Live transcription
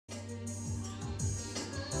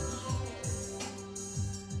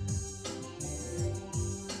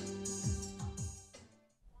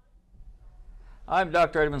I'm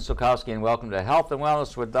Dr. Edmund Sulkowski, and welcome to Health and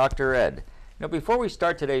Wellness with Dr. Ed. Before we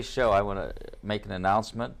start today's show, I want to make an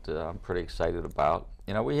announcement I'm pretty excited about.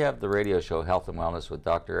 We have the radio show Health and Wellness with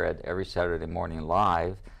Dr. Ed every Saturday morning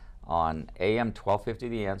live on AM 1250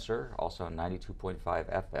 The Answer, also on 92.5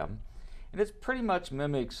 FM. And it pretty much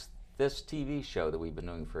mimics this TV show that we've been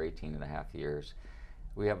doing for 18 and a half years.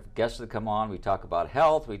 We have guests that come on, we talk about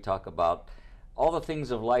health, we talk about all the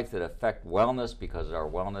things of life that affect wellness, because our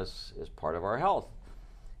wellness is part of our health.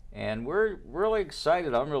 And we're really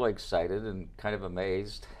excited. I'm really excited and kind of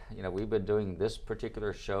amazed. We've been doing this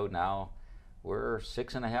particular show now. We're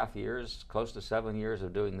 6.5 years, close to 7 years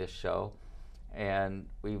of doing this show. And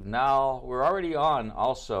we're already on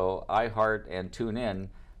also iHeart and TuneIn,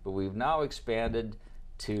 but we've now expanded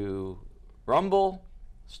to Rumble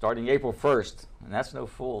starting April 1st. And that's no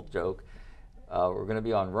fool joke. We're going to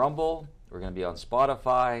be on Rumble. We're going to be on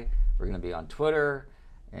Spotify. We're going to be on Twitter.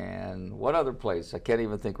 And what other place? I can't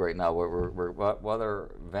even think right now what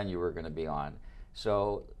other venue we're going to be on.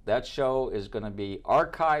 So that show is going to be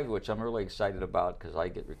archived, which I'm really excited about, because I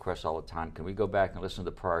get requests all the time. Can we go back and listen to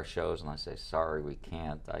the prior shows? And I say, sorry, we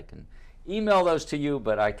can't. I can email those to you,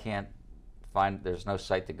 but I can't find, there's no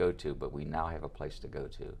site to go to, but we now have a place to go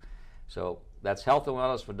to. So that's Health and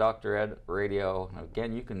Wellness with Dr. Ed Radio. And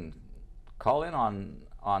again, you can call in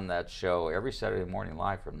on that show every Saturday morning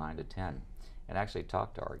live from 9 to 10 and actually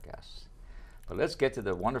talk to our guests. But let's get to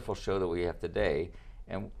the wonderful show that we have today.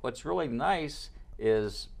 And what's really nice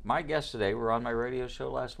is my guests today were on my radio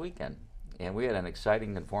show last weekend, and we had an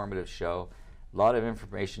exciting, informative show, a lot of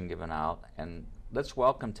information given out. And let's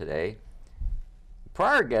welcome today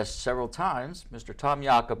prior guests several times, Mr. Tom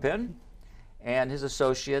Yakopin and his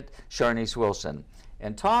associate Cherneise Wilson.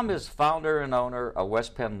 And Tom is founder and owner of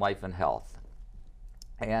West Penn Life and Health.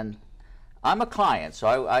 And I'm a client,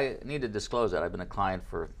 so I need to disclose that. I've been a client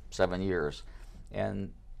for 7 years.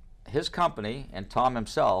 And his company, and Tom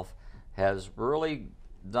himself, has really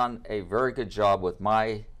done a very good job with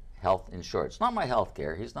my health insurance. Not my health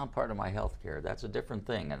care. He's not part of my health care. That's a different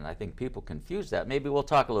thing, and I think people confuse that. Maybe we'll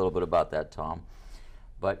talk a little bit about that, Tom.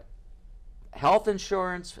 But health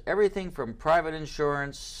insurance, everything from private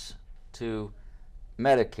insurance to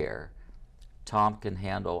Medicare, Tom can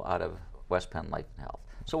handle out of West Penn Life and Health.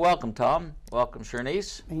 So welcome, Tom. Welcome,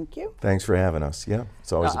 Cherneise. Thank you. Thanks for having us. Yeah,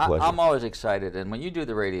 it's always a pleasure. I'm always excited, and when you do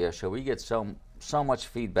the radio show, we get so much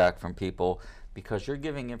feedback from people because you're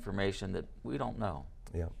giving information that we don't know.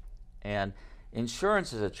 Yeah. And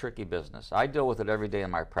insurance is a tricky business. I deal with it every day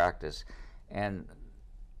in my practice, and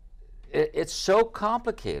it's so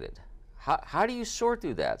complicated. How do you sort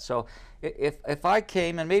through that? So if I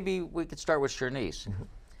came, and maybe we could start with Cherneise.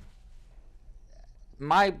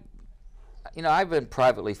 I've been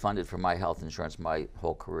privately funded for my health insurance my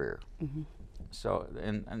whole career. So,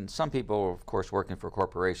 and some people are, of course, working for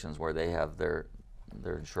corporations where they have their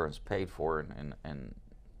insurance paid for, and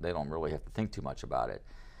they don't really have to think too much about it.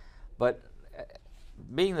 But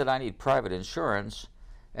being that I need private insurance,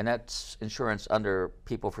 and that's insurance under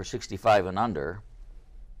people for 65 and under,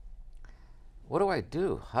 what do I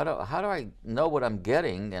do? How do I know what I'm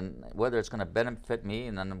getting and whether it's going to benefit me,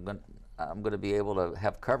 and then I'm going to be able to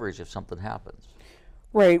have coverage if something happens?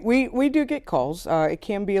 Right. We do get calls. It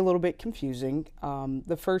can be a little bit confusing.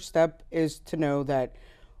 The first step is to know that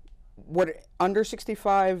under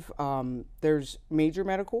 65, there's major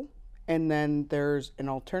medical, and then there's an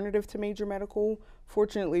alternative to major medical.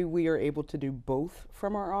 Fortunately, we are able to do both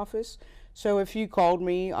from our office. So if you called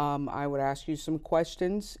me, I would ask you some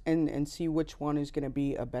questions and see which one is going to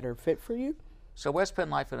be a better fit for you. So West Penn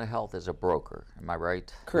Life and Health is a broker, am I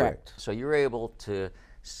right? Correct. So you're able to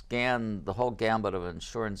scan the whole gambit of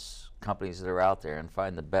insurance companies that are out there and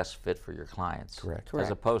find the best fit for your clients. Correct. As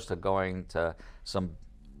opposed to going to some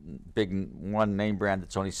big one name brand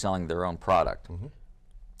that's only selling their own product.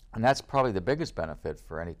 And that's probably the biggest benefit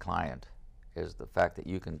for any client, is the fact that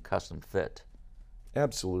you can custom fit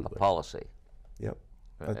Absolutely. a policy. Yep,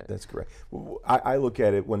 that's correct. I look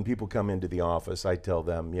at it when people come into the office. I tell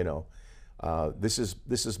them, this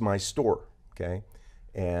is my store, okay?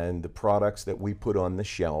 And the products that we put on the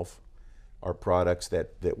shelf are products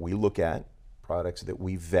that we look at, products that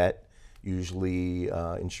we vet. Usually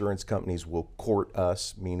insurance companies will court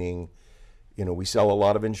us, meaning, we sell a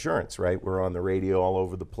lot of insurance, right? We're on the radio all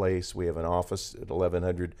over the place. We have an office at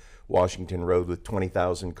 1100 Washington Road with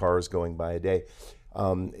 20,000 cars going by a day.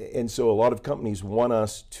 And so a lot of companies want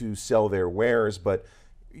us to sell their wares, but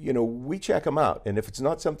we check them out. And if it's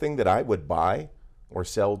not something that I would buy or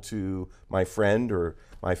sell to my friend or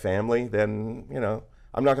my family, then,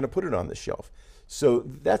 I'm not going to put it on the shelf. So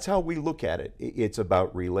that's how we look at it. It's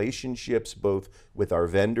about relationships, both with our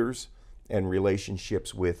vendors and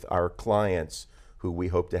relationships with our clients who we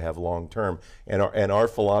hope to have long term. And our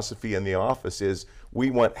philosophy in the office is we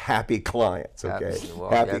want happy clients, okay?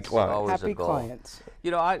 Happy clients. Happy clients.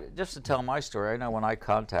 You know, just to tell my story, I know when I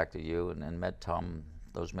contacted you and met Tom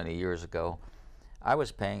those many years ago, I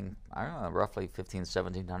was paying, I don't know, roughly $1,500,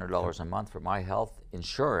 $1,700 a month for my health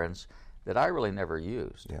insurance that I really never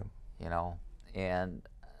used. Yeah. You know, and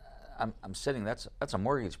I'm sitting, that's a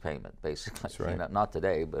mortgage payment, basically. That's right. You know, not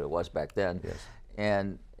today, but it was back then. Yes.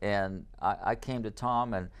 And I came to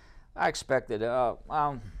Tom, and I expected,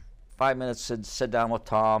 5 minutes to sit down with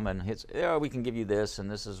Tom, and we can give you this, and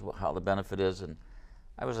this is how the benefit is. And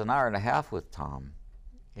I was an hour and a half with Tom,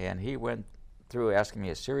 and he went through asking me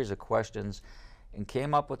a series of questions and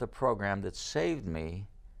came up with a program that saved me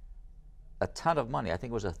a ton of money. I think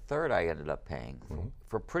it was a third I ended up paying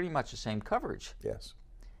for pretty much the same coverage. Yes.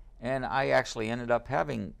 And I actually ended up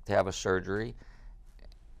having to have a surgery,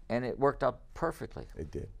 and it worked out perfectly.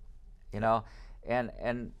 It did. You know,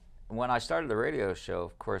 and when I started the radio show,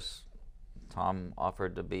 of course, Tom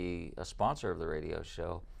offered to be a sponsor of the radio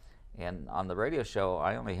show. And on the radio show,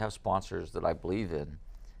 I only have sponsors that I believe in.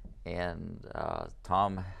 And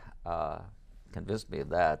Tom convinced me of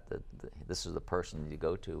that this is the person you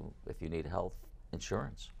go to if you need health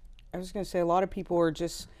insurance. I was going to say, a lot of people are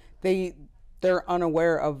just, they're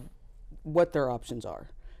unaware of what their options are.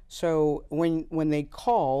 So when they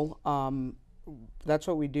call, that's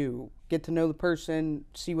what we do. Get to know the person,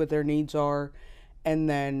 see what their needs are, and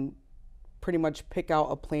then pretty much pick out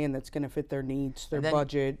a plan that's going to fit their needs, their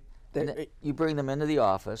budget. You bring them into the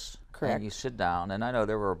office. Correct. And you sit down, and I know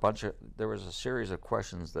there was a series of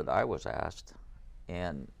questions that I was asked,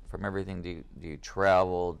 and from everything, do you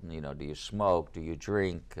travel, you know, do you smoke, do you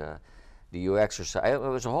drink, do you exercise? It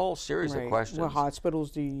was a whole series of questions. What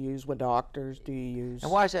hospitals do you use? What doctors do you use?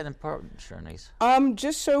 And why is that important, Cherneise?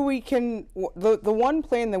 Just so we can, the one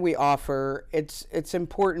plan that we offer, it's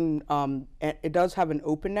important. It does have an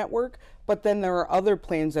open network, but then there are other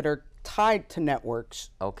plans that are tied to networks.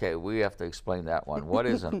 Okay, we have to explain that one. What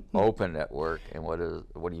is an open network, and what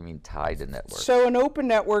do you mean tied to network? So an open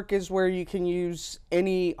network is where you can use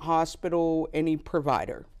any hospital, any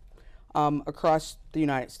provider across the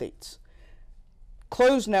United States.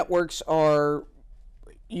 Closed networks are,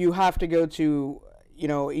 you have to go to, you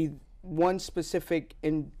know, one specific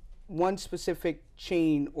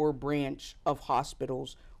chain or branch of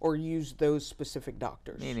hospitals, or use those specific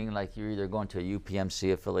doctors. Meaning, like, you're either going to a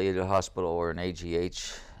UPMC affiliated hospital or an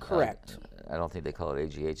AGH. Correct. I don't think they call it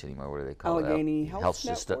AGH anymore. What do they call Allegheny it? Health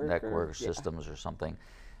System Network Systems or something.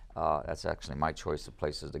 That's actually my choice of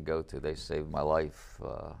places to go to. They saved my life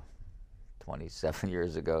 27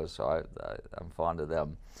 years ago, so I'm fond of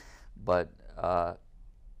them. But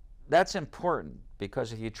that's important,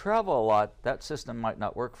 because if you travel a lot, that system might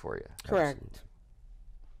not work for you. Correct. Absolutely.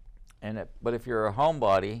 But if you're a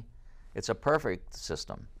homebody, it's a perfect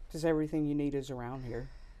system. Because everything you need is around here.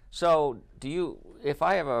 So if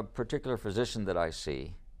I have a particular physician that I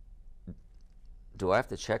see, do I have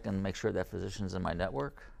to check and make sure that physician's in my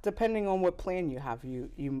network? Depending on what plan you have,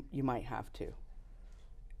 you might have to.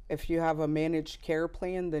 If you have a managed care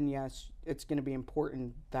plan, then yes, it's going to be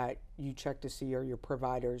important that you check to see are your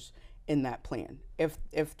providers in that plan.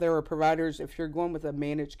 If there are providers, if you're going with a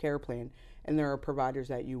managed care plan and there are providers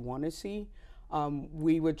that you want to see,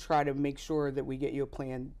 we would try to make sure that we get you a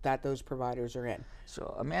plan that those providers are in.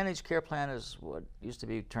 So a managed care plan is what used to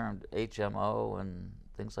be termed HMO and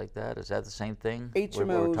things like that. Is that the same thing? HMOs,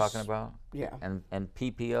 what we're talking about? Yeah. And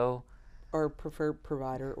PPO? Or preferred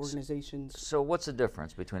provider organizations. So what's the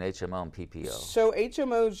difference between HMO and PPO? So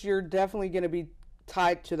HMOs, you're definitely going to be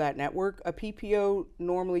tied to that network. A PPO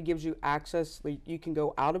normally gives you access. Like, you can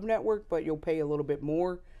go out of network, but you'll pay a little bit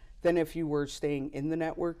more than if you were staying in the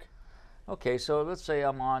network. Okay, so let's say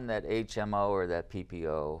I'm on that HMO or that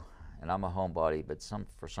PPO, and I'm a homebody, but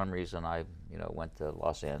for some reason I went to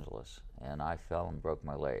Los Angeles and I fell and broke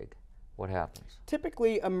my leg. What happens?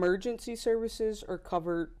 Typically, emergency services are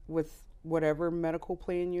covered with whatever medical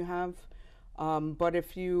plan you have. But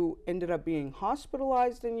if you ended up being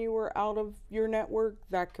hospitalized and you were out of your network,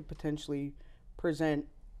 that could potentially present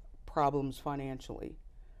problems financially.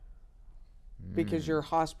 Because you're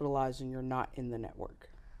hospitalized and you're not in the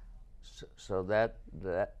network. So that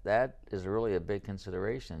is really a big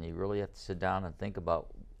consideration. You really have to sit down and think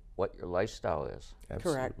about what your lifestyle is.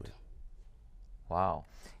 Absolutely. Correct. Wow.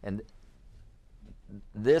 And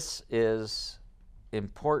this is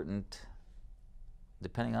important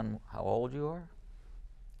depending on how old you are?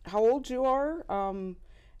 How old you are,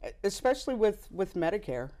 especially with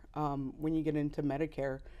Medicare. When you get into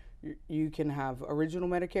Medicare, You can have original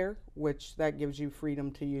Medicare, which that gives you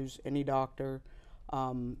freedom to use any doctor,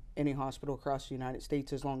 any hospital across the United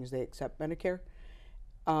States as long as they accept Medicare.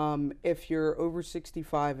 If you're over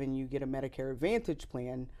 65 and you get a Medicare Advantage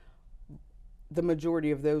plan, the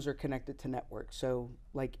majority of those are connected to networks. So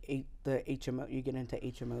like the HMO, you get into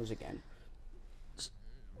HMOs again.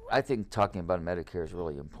 I think talking about Medicare is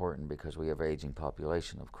really important because we have an aging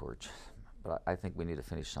population, of course. But I think we need to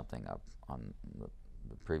finish something up on the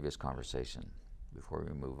previous conversation before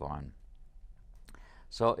we move on.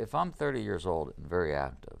 So if I'm 30 years old and very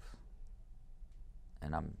active,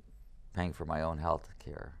 and I'm paying for my own health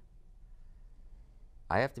care,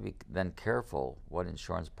 I have to be then careful what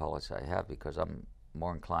insurance policy I have because I'm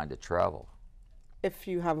more inclined to travel. If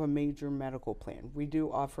you have a major medical plan, we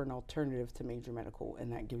do offer an alternative to major medical,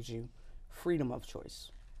 and that gives you freedom of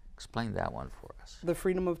choice. Explain that one for us. The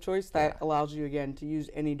freedom of choice, that allows you, again, to use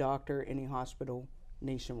any doctor, any hospital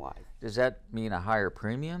nationwide. Does that mean a higher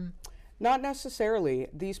premium? Not necessarily.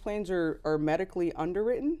 These plans are medically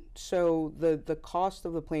underwritten, so the cost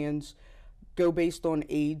of the plans go based on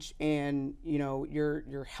age and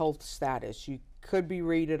your health status. You could be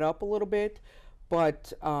rated up a little bit,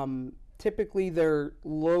 but typically they're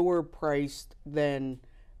lower priced than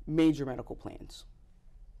major medical plans.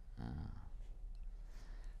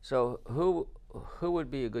 So who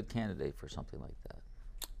would be a good candidate for something like that?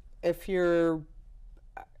 If you're,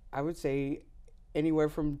 I would say, anywhere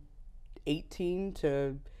from 18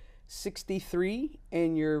 to 63,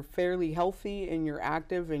 and you're fairly healthy and you're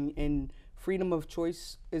active and freedom of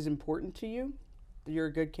choice is important to you, you're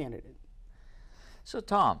a good candidate. So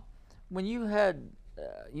Tom, when you have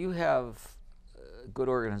a good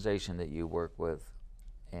organization that you work with,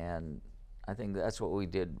 and I think that's what we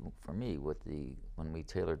did for me when we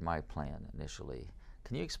tailored my plan initially.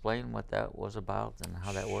 Can you explain what that was about and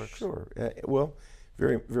how that works? Sure. Well,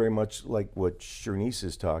 very, very much like what Cherneise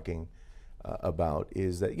is talking about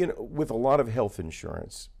is that, with a lot of health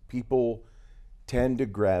insurance, people tend to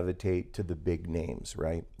gravitate to the big names,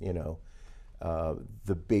 right?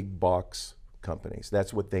 The big box companies.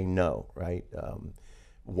 That's what they know, right?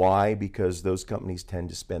 Why? Because those companies tend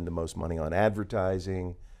to spend the most money on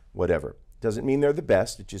advertising, whatever. Doesn't mean they're the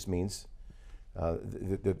best. It just means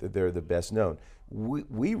they're the best known.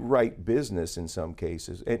 We write business in some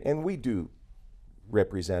cases, and we do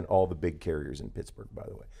represent all the big carriers in Pittsburgh, by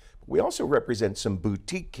the way. We also represent some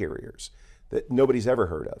boutique carriers that nobody's ever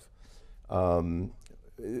heard of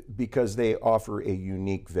because they offer a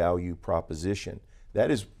unique value proposition. That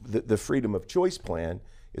is the freedom of choice plan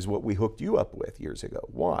is what we hooked you up with years ago.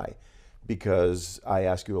 Why? Because I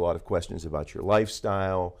ask you a lot of questions about your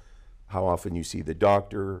lifestyle, how often you see the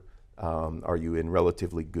doctor, are you in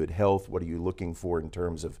relatively good health, what are you looking for in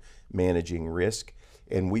terms of managing risk,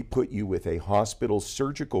 and we put you with a hospital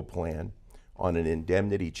surgical plan on an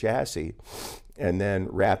indemnity chassis and then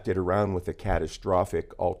wrapped it around with a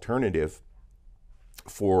catastrophic alternative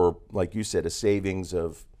for, like you said, a savings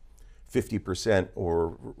of 50%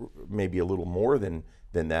 or maybe a little more than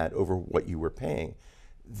that over what you were paying.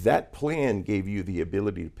 That plan gave you the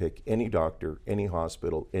ability to pick any doctor, any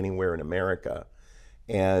hospital, anywhere in America,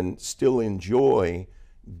 and still enjoy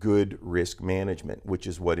good risk management, which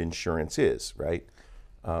is what insurance is, right?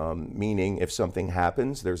 Meaning if something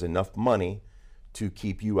happens, there's enough money to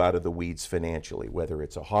keep you out of the weeds financially, whether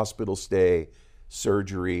it's a hospital stay,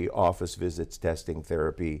 surgery, office visits, testing,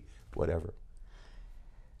 therapy, whatever.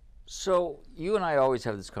 So you and I always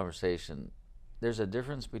have this conversation. There's a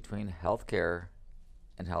difference between health care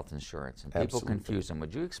and health insurance, and people confuse them.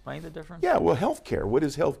 Would you explain the difference? Yeah, well, healthcare. What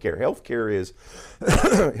is healthcare? Healthcare is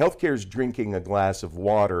healthcare is drinking a glass of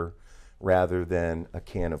water rather than a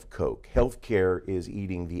can of Coke. Healthcare is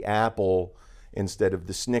eating the apple instead of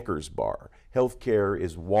the Snickers bar. Healthcare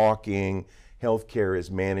is walking. Healthcare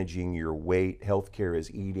is managing your weight. Healthcare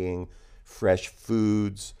is eating fresh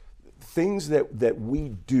foods. Things that we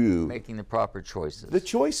do. Making the proper choices. The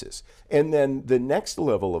choices. And then the next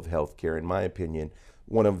level of healthcare, in my opinion,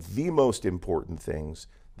 one of the most important things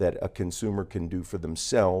that a consumer can do for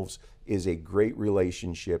themselves is a great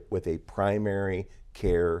relationship with a primary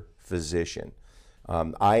care physician.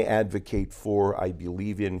 I advocate for, I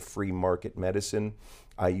believe in free market medicine.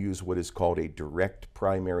 I use what is called a direct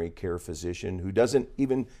primary care physician who doesn't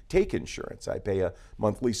even take insurance. I pay a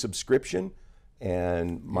monthly subscription.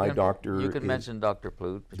 And my doctor. You can mention Dr.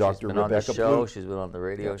 Plute. Dr. She's been Rebecca on the show. Plute. She's been on the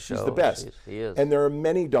radio show. She's the best. She is. And there are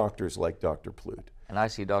many doctors like Dr. Plute. And I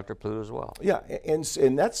see Dr. Plute as well. Yeah,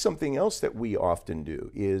 and that's something else that we often do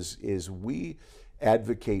is we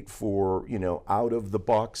advocate for, out of the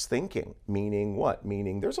box thinking. Meaning what?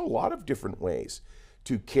 Meaning there's a lot of different ways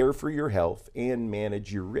to care for your health and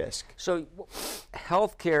manage your risk. So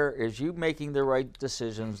healthcare is you making the right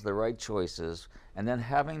decisions, the right choices, and then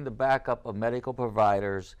having the backup of medical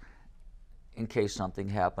providers in case something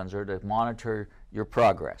happens or to monitor your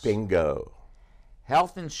progress. Bingo.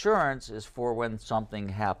 Health insurance is for when something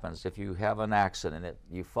happens. If you have an accident,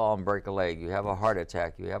 you fall and break a leg, you have a heart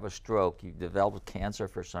attack, you have a stroke, you develop cancer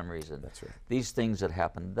for some reason. That's right. These things that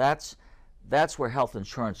happen, that's where health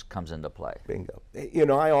insurance comes into play. Bingo. You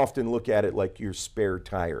know, I often look at it like your spare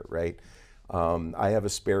tire, right? I have a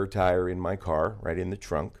spare tire in my car, right in the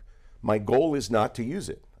trunk. My goal is not to use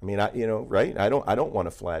it. I mean, right? I don't want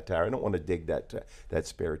a flat tire. I don't want to dig that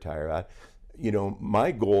spare tire out. You know,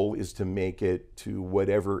 my goal is to make it to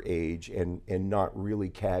whatever age and not really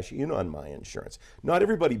cash in on my insurance. Not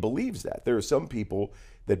everybody believes that. There are some people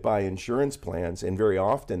that buy insurance plans, and very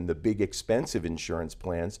often the big expensive insurance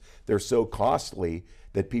plans, they're so costly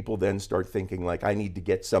that people then start thinking like, I need to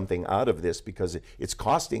get something out of this because it's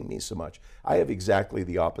costing me so much. I have exactly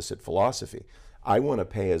the opposite philosophy. I want to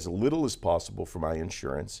pay as little as possible for my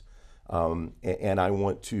insurance. And I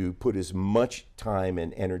want to put as much time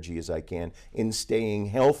and energy as I can in staying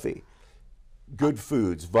healthy. Good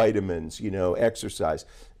foods, vitamins, you know, exercise.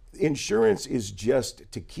 Insurance is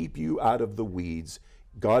just to keep you out of the weeds.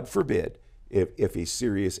 God forbid, if a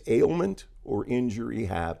serious ailment or injury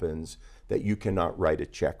happens that you cannot write a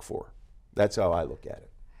check for. That's how I look at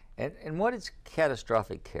it. And what is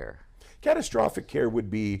catastrophic care? Catastrophic care would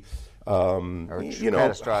be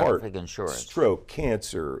catastrophic heart, insurance, stroke,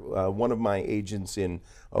 cancer. One of my agents in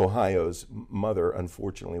Ohio's mother,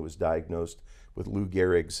 unfortunately, was diagnosed with Lou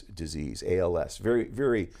Gehrig's disease, ALS. Very,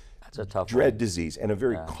 very That's a tough dread one. disease and a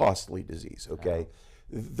very costly disease. Okay,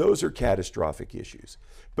 those are catastrophic issues.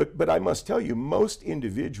 But I must tell you, most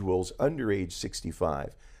individuals under age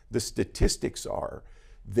 65, the statistics are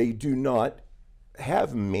they do not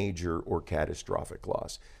have major or catastrophic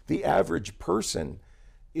loss. The average person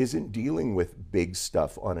isn't dealing with big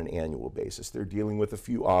stuff on an annual basis. They're dealing with a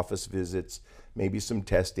few office visits, maybe some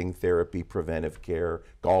testing, therapy, preventive care,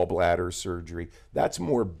 gallbladder surgery. That's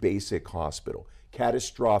more basic hospital.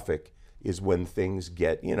 Catastrophic is when things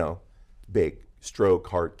get, you know, big. Stroke,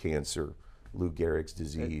 heart cancer, Lou Gehrig's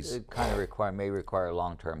disease. It kind of may require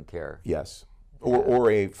long-term care. Yes. Or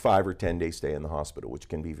a 5 or 10 day stay in the hospital, which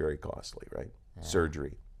can be very costly, right? Yeah.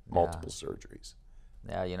 Surgery, multiple surgeries.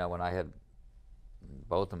 Yeah, you know, when I had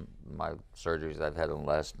both of my surgeries I've had in the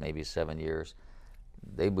last maybe 7 years,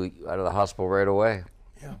 they be out of the hospital right away.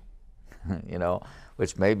 Yeah. You know,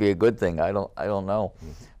 which may be a good thing. I don't know,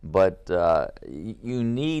 but you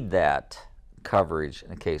need that coverage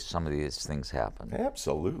in case some of these things happen.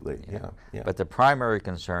 Absolutely. Yeah. But the primary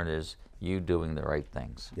concern is you doing the right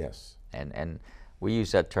things. Yes. And we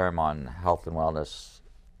use that term on health and wellness,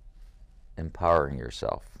 empowering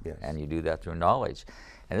yourself. Yes. And you do that through knowledge.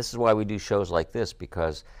 And this is why we do shows like this,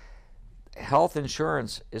 because health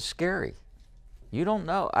insurance is scary. You don't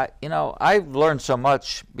know. I've learned so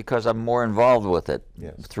much because I'm more involved with it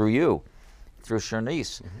through you, through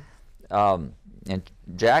Cherneise, and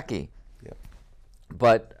Jackie. Yeah.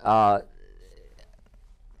 But I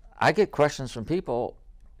get questions from people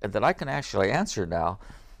that I can actually answer now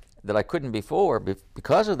that I couldn't before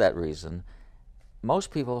because of that reason.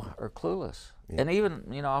 Most people are clueless. Yeah. And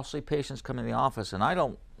even, I'll see patients come in the office and I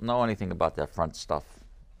don't know anything about that front stuff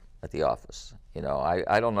at the office.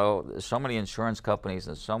 I don't know. There's so many insurance companies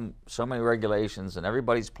and so many regulations, and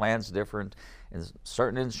everybody's plan's different. And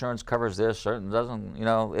certain insurance covers this, certain doesn't.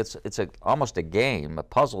 It's almost a game, a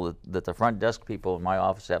puzzle that the front desk people in my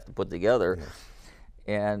office have to put together.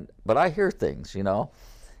 Yeah. But I hear things,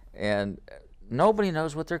 and nobody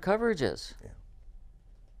knows what their coverage is. Yeah.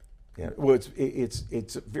 Yeah. Well,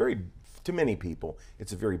 it's very, to many people,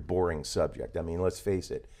 it's a very boring subject. I mean, let's face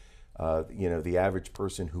it. The average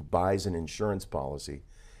person who buys an insurance policy,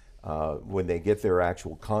 when they get their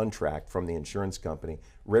actual contract from the insurance company,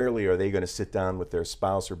 rarely are they going to sit down with their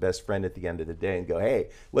spouse or best friend at the end of the day and go, hey,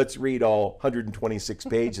 let's read all 126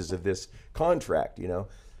 pages of this contract,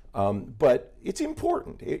 But it's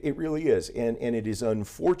important. It really is. And it is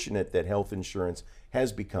unfortunate that health insurance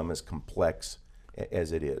has become as complex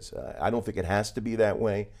as it is. I don't think it has to be that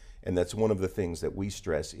way. And that's one of the things that we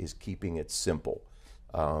stress is keeping it simple.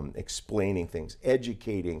 Explaining things,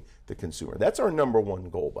 educating the consumer. That's our number one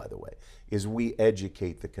goal, by the way, is we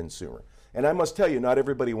educate the consumer. And I must tell you, not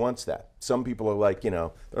everybody wants that. Some people are like,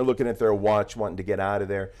 they're looking at their watch, wanting to get out of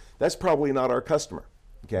there. That's probably not our customer,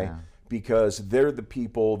 okay? Yeah. Because they're the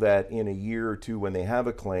people that in a year or two when they have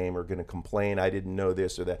a claim are going to complain, I didn't know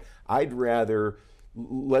this or that. I'd rather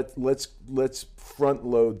let's front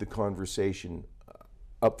load the conversation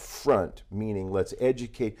up front, meaning let's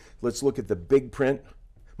educate, let's look at the big print.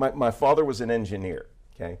 My father was an engineer,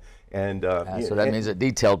 okay? And so that means a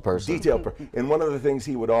detailed person. And one of the things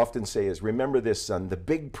he would often say is, remember this, son, the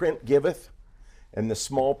big print giveth and the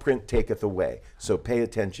small print taketh away. So pay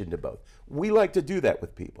attention to both. We like to do that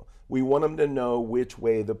with people. We want them to know which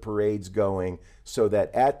way the parade's going so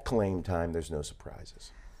that at claim time there's no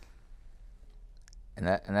surprises. And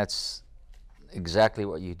that's exactly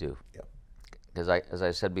what you do. Yep. Because as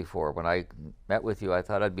I said before, when I met with you, I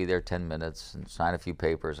thought I'd be there 10 minutes and sign a few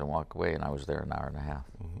papers and walk away, and I was there an hour and a half.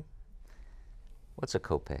 Mm-hmm. What's a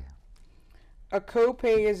copay? A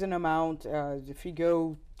copay is an amount, if you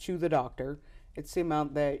go to the doctor, it's the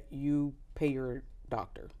amount that you pay your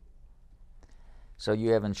doctor. So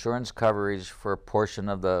you have insurance coverage for a portion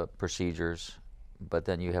of the procedures, but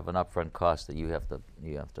then you have an upfront cost that you have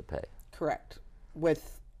to pay. Correct.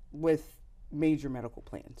 With major medical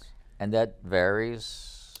plans. And that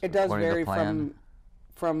varies? It does vary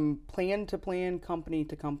from plan to plan, company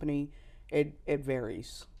to company. It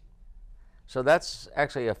varies. So that's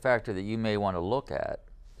actually a factor that you may want to look at,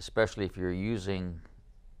 especially if you're using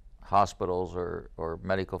hospitals or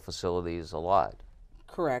medical facilities a lot.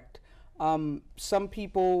 Correct. Some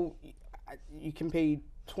people, you can pay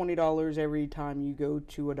 $20 every time you go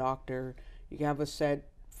to a doctor. You can have a set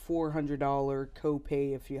 $400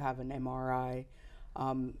 copay if you have an MRI.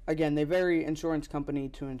 Again, they vary insurance company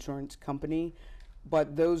to insurance company,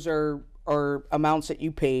 but those are amounts that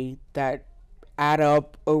you pay that add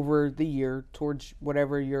up over the year towards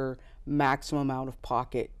whatever your maximum out of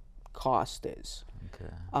pocket cost is.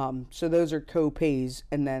 Okay. So those are co-pays,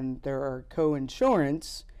 and then there are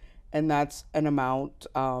co-insurance, and that's an amount,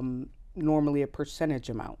 normally a percentage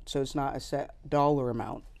amount. So it's not a set dollar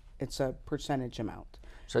amount, it's a percentage amount.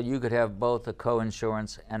 So you could have both a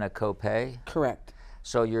co-insurance and a co-pay? Correct.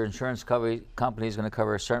 So your insurance company is going to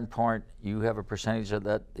cover a certain point. You have a percentage of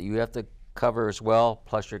that you have to cover as well,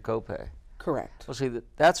 plus your copay. Correct. Well, see,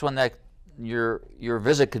 that's when your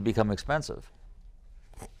visit could become expensive.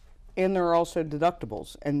 And there are also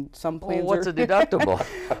deductibles, and some plans. Well, what's a deductible?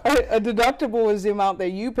 A deductible is the amount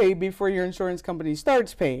that you pay before your insurance company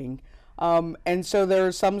starts paying, and so there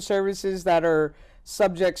are some services that are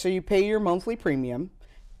subject. So you pay your monthly premium,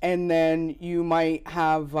 and then you might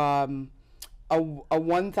have a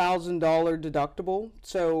 $1,000 deductible.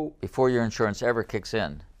 So before your insurance ever kicks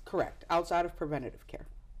in. Correct. Outside of preventative care.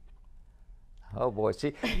 Oh boy,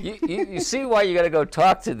 see, you see why you got to go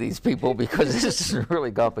talk to these people, because this is really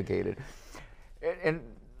complicated. And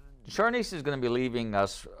Cherneise is going to be leaving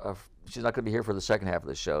us. She's not going to be here for the second half of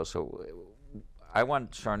the show, so I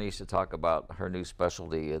want Cherneise to talk about her new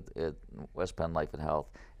specialty at West Penn Life and Health,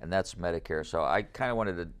 and that's Medicare. So I kind of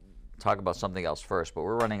wanted to talk about something else first, but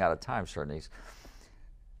we're running out of time, Cherneise.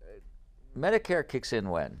 Medicare kicks in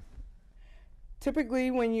when? Typically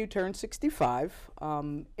when you turn 65.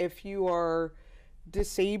 If you are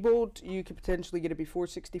disabled, you could potentially get it before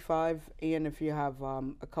 65, and if you have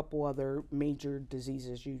a couple other major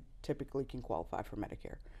diseases, you typically can qualify for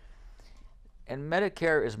Medicare. And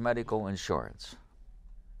Medicare is medical insurance?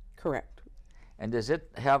 Correct. And does it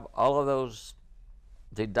have all of those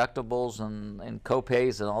deductibles and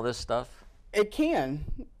copays and all this stuff? It can.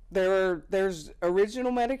 There's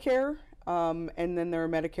original Medicare, and then there are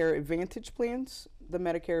Medicare Advantage plans. The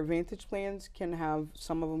Medicare Advantage plans can have,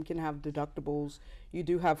 some of them can have deductibles. You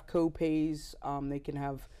do have co-pays. They can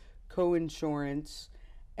have co-insurance.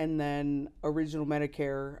 And then original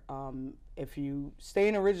Medicare, if you stay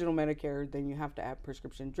in original Medicare, then you have to add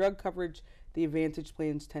prescription drug coverage. The Advantage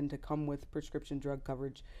plans tend to come with prescription drug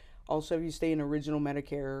coverage. Also, if you stay in original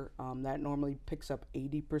Medicare, that normally picks up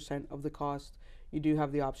 80% of the cost. You do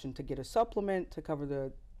have the option to get a supplement to cover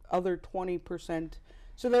the other 20%.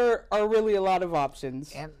 So there are really a lot of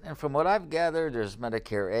options. And from what I've gathered, there's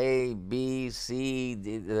Medicare A, B, C,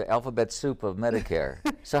 the alphabet soup of Medicare.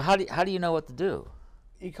 So how do you know what to do?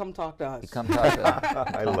 You come talk to us. You come talk to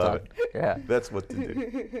us. I love it. Yeah. That's what to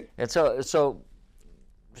do. And so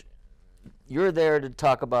you're there to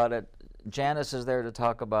talk about it. Janice is there to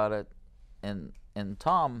talk about it. And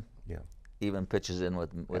Tom even pitches in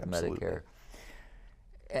with Medicare.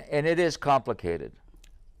 And it is complicated.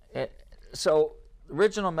 So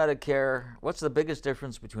original Medicare, what's the biggest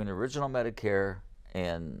difference between original Medicare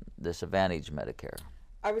and this Advantage Medicare?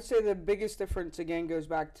 I would say the biggest difference, again, goes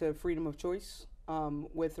back to freedom of choice.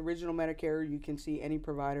 With original Medicare, you can see any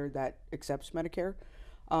provider that accepts Medicare.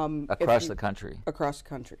 Across the country. Across the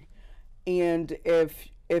country. And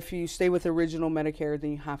if you stay with original Medicare,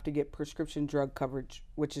 then you have to get prescription drug coverage,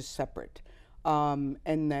 which is separate. And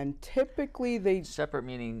then typically they... Separate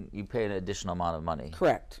meaning you pay an additional amount of money.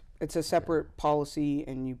 Correct. It's a separate policy,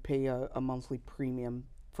 and you pay a monthly premium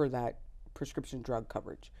for that prescription drug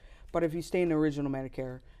coverage. But if you stay in the original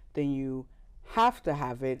Medicare, then you have to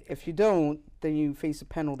have it. If you don't, then you face a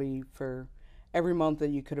penalty for every month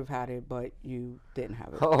that you could have had it, but you didn't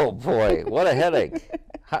have it. Oh boy, what a headache.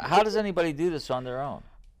 How does anybody do this on their own?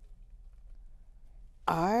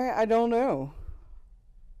 I don't know.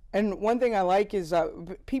 And one thing I like is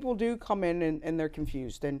people do come in and they're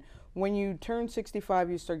confused. And when you turn 65,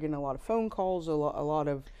 you start getting a lot of phone calls, a lot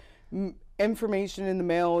of information in the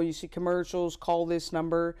mail. You see commercials, call this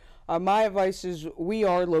number. My advice is we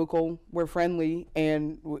are local, we're friendly,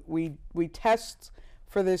 and we test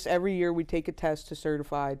for this every year. We take a test to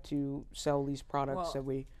certify to sell these products that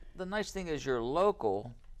we... The nice thing is you're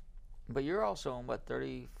local, but you're also in, what,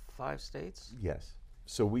 35 states? Yes.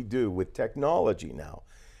 So we do with technology now.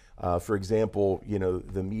 For example, you know,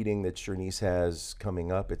 the meeting that Cherneise has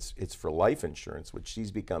coming up, it's for life insurance, which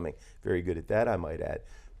she's becoming very good at that, I might add.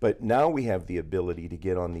 But now we have the ability to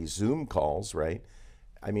get on these Zoom calls, right?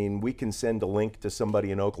 I mean, we can send a link to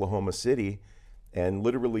somebody in Oklahoma City and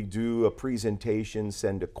literally do a presentation,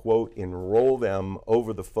 send a quote, enroll them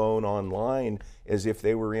over the phone online as if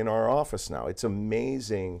they were in our office now. It's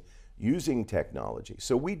amazing using technology.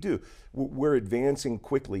 So we're advancing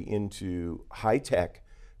quickly into high tech,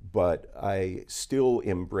 but I still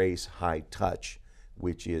embrace high touch,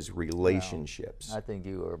 which is relationships. Well, I think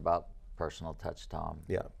you are about personal touch, Tom.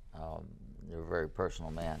 Yeah. You're a very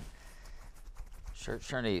personal man.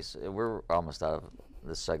 Cherneise, we're almost out of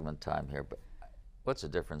this segment time here, but what's the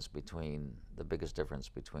biggest difference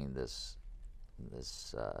between this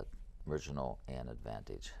original and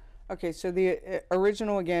Advantage? Okay, so the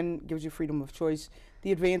original, again, gives you freedom of choice.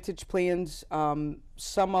 The Advantage plans,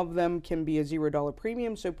 some of them can be a $0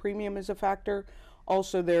 premium, so premium is a factor.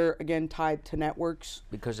 Also, they're, again, tied to networks.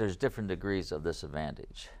 Because there's different degrees of this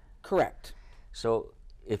Advantage. Correct. So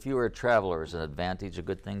if you were a traveler, is an Advantage a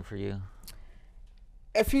good thing for you?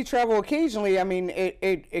 If you travel occasionally, I mean,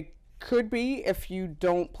 it could be if you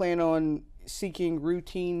don't plan on seeking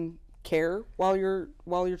routine care while you're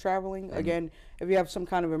traveling. And again, if you have some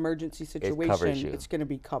kind of emergency situation, it's going to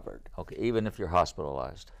be covered. Okay, even if you're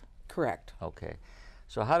hospitalized. Correct. Okay,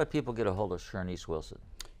 so how do people get a hold of Cherneise Wilson?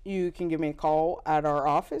 You can give me a call at our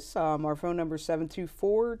office. Our phone number is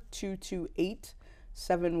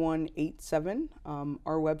 724-228-7187.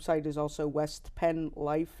 Our website is also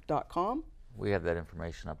westpennlife.com. We have that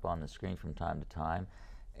information up on the screen from time to time,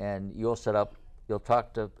 and you'll talk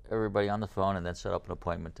to everybody on the phone and then set up an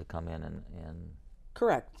appointment to come in and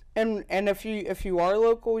Correct. And if you are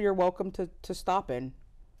local, you're welcome to stop in.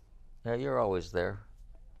 Yeah, you're always there.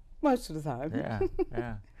 Most of the time. Yeah,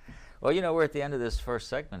 yeah. Well, you know, we're at the end of this first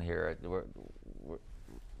segment here.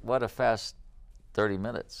 What a fast 30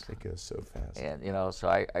 minutes. It goes so fast. And, you know, so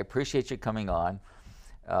I appreciate you coming on.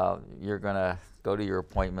 You're going to go to your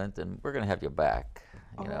appointment, and we're going to have you back.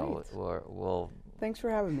 You know, we'll Thanks for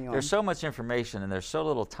having me on. There's so much information, and there's so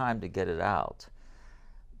little time to get it out.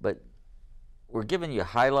 But we're giving you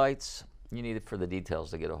highlights. You need it for the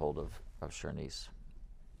details to get a hold of Cherneise.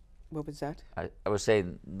 What was that? I was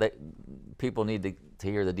saying that people need to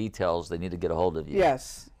hear the details. They need to get a hold of you.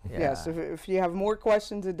 Yes. Yeah. Yes. If you have more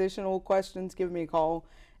questions, additional questions, give me a call,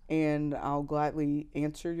 and I'll gladly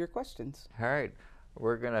answer your questions. All right.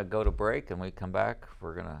 We're going to go to break, and when we come back,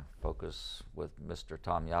 we're going to focus with Mr.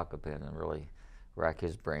 Tom Yakopin and really rack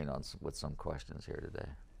his brain with some questions here today.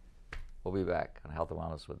 We'll be back on Health and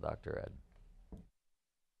Wellness with Dr. Ed.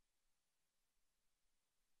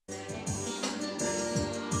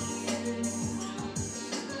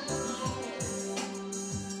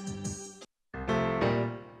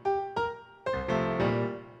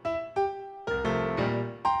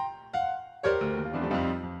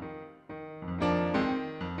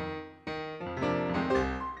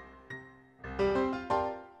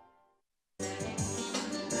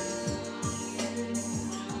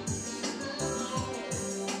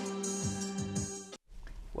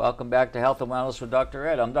 Welcome back to Health and Wellness with Dr.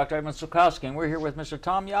 Ed. I'm Dr. Edmund Sulkowski, and we're here with Mr.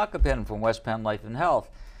 Tom Yakopin from West Penn Life and Health.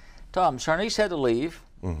 Tom, Cherneise had to leave,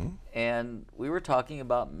 and we were talking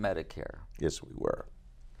about Medicare. Yes, we were.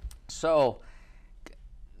 So,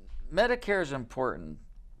 Medicare is important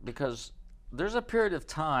because there's a period of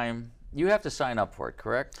time you have to sign up for it,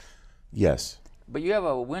 correct? Yes. But you have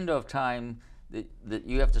a window of time that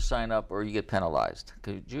you have to sign up or you get penalized.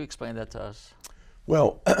 Could you explain that to us?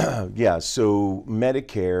 Well, yeah, so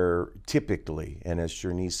Medicare typically, and as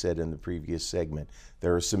Cherneise said in the previous segment,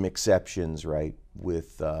 there are some exceptions, right,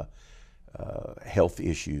 with health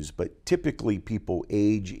issues, but typically people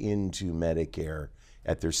age into Medicare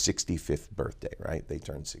at their 65th birthday, right? They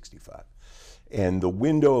turn 65. And the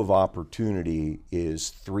window of opportunity is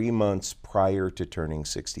 3 months prior to turning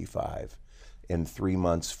 65 and 3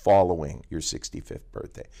 months following your 65th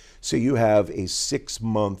birthday. So you have a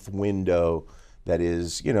 6-month window that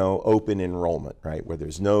is, you know, open enrollment, right? Where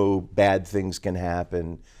there's no bad things can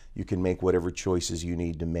happen. You can make whatever choices you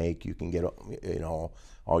need to make. You can get, you know,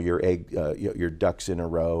 all your your ducks in a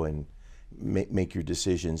row and make your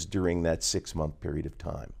decisions during that 6-month period of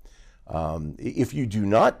time. If you do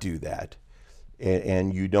not do that,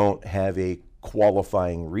 and you don't have a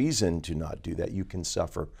qualifying reason to not do that, you can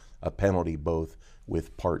suffer a penalty both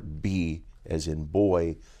with Part B, as in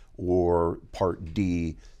boy, or Part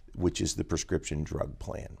D, which is the prescription drug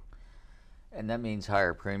plan. And that means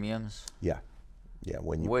higher premiums? Yeah. Yeah.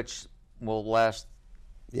 Which will last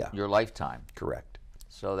your lifetime. Correct.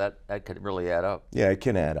 So that could really add up. Yeah, it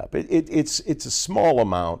can add up. It's a small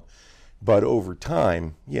amount, but over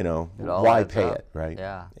time, you know, why pay it, right?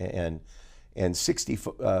 Yeah. And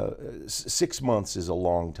 6 months is a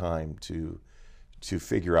long time to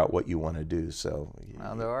figure out what you want to do. So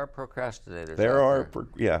well, there are procrastinators. There are,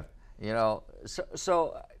 yeah. You know,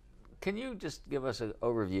 so can you just give us an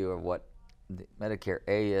overview of what Medicare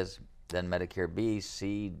A is, then Medicare B,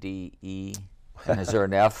 C, D, E, and is there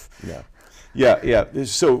an F? Yeah.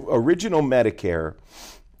 So original Medicare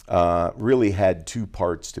really had 2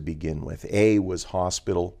 parts to begin with. A was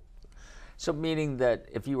hospital. So meaning that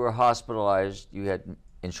if you were hospitalized, you had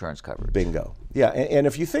insurance coverage. Bingo. Yeah, and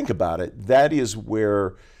if you think about it, that is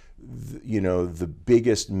where, you know, the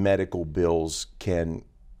biggest medical bills can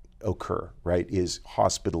occur, right, is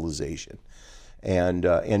hospitalization.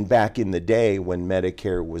 And back in the day when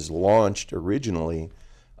Medicare was launched originally,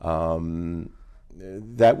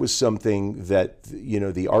 that was something that, you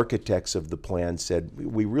know, the architects of the plan said,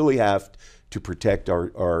 we really have to protect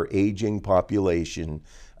our aging population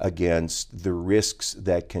against the risks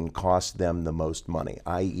that can cost them the most money,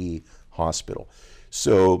 i.e. hospital.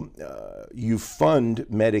 So you fund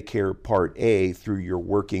Medicare Part A through your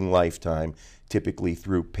working lifetime, typically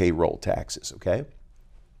through payroll taxes, okay?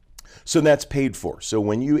 So that's paid for. So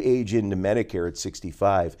when you age into Medicare at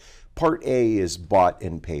 65, Part A is bought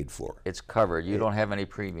and paid for. It's covered. You don't have any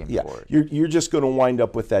premium for it. You're just going to wind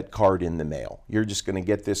up with that card in the mail. You're just going to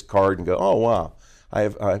get this card and go, oh, wow, I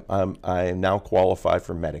am now qualified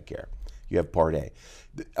for Medicare. You have Part A.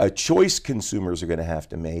 A choice consumers are going to have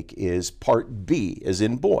to make is Part B, as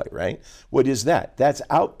in boy, right? What is that? That's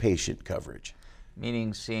outpatient coverage.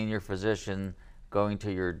 Meaning seeing your physician, going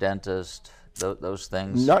to your dentist, those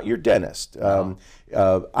things? Not your dentist. No.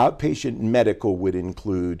 Outpatient medical would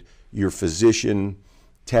include your physician,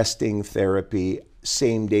 testing, therapy,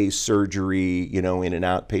 same-day surgery, you know, in an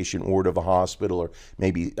outpatient ward of a hospital, or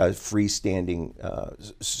maybe a freestanding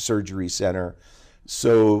surgery center.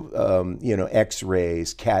 So, you know,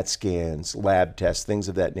 x-rays, CAT scans, lab tests, things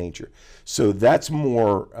of that nature. So that's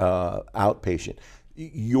more outpatient.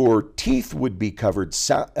 Your teeth would be covered.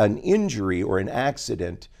 An injury or an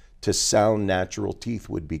accident to sound natural teeth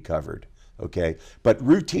would be covered, okay? But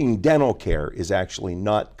routine dental care is actually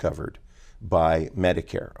not covered by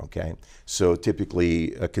Medicare, okay? So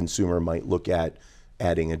typically a consumer might look at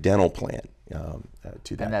adding a dental plan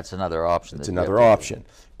to that. And that's another option. It's another option.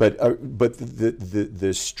 But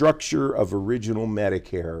the structure of original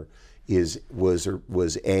Medicare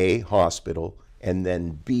was A, hospital, and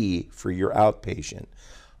then B, for your outpatient.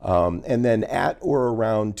 And then at or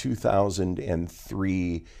around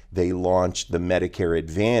 2003, they launched the Medicare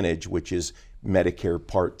Advantage, which is Medicare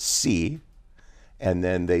Part C. And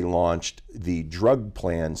then they launched the drug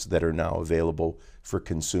plans that are now available for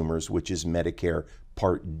consumers, which is Medicare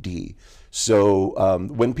Part D. So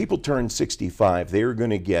when people turn 65, they're going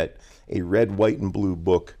to get a red, white, and blue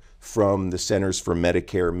book from the Centers for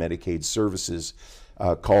Medicare and Medicaid Services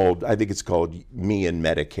called, I think it's called Me and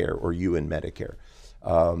Medicare, or You and Medicare.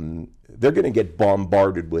 They're going to get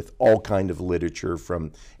bombarded with all kind of literature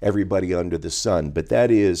from everybody under the sun. But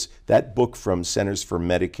that book from Centers for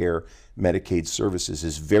Medicare, Medicaid Services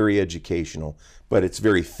is very educational, but it's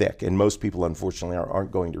very thick. And most people, unfortunately,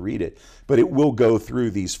 aren't going to read it. But it will go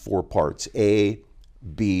through these 4 parts, A,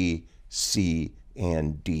 B, C,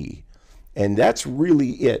 and D. And that's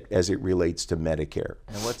really it as it relates to Medicare.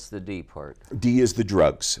 And what's the D part? D is the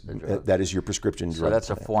drugs. That is your prescription drug. So that's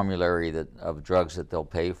plan. a formulary of drugs that they'll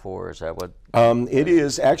pay for? Is that what? It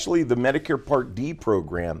is. Actually, the Medicare Part D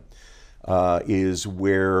program is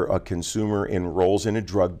where a consumer enrolls in a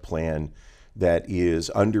drug plan that is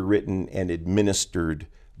underwritten and administered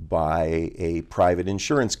by a private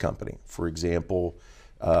insurance company. For example,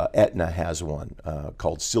 Aetna has one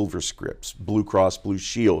called Silver Scripts. Blue Cross Blue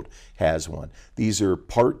Shield has one. These are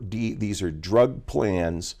Part D. These are drug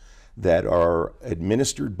plans that are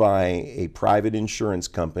administered by a private insurance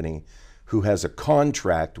company who has a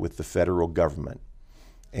contract with the federal government.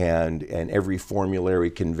 And every formulary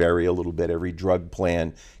can vary a little bit, every drug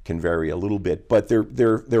plan can vary a little bit, but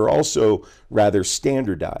they're also rather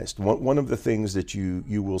standardized. One of the things that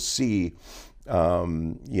you will see,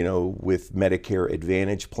 with Medicare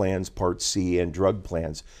Advantage plans, Part C, and drug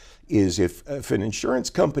plans, is if an insurance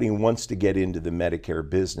company wants to get into the Medicare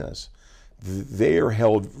business, they are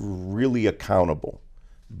held really accountable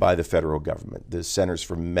by the federal government, the Centers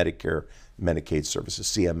for Medicare Medicaid Services,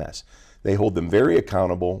 CMS. They hold them very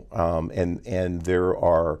accountable, and there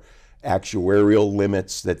are actuarial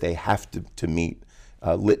limits that they have to meet,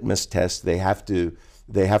 litmus tests. They have to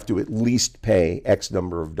at least pay X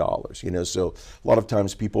number of dollars. So a lot of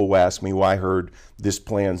times people will ask me, well, I heard this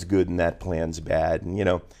plan's good and that plan's bad,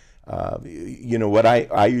 and what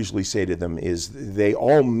I usually say to them is they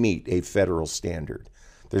all meet a federal standard.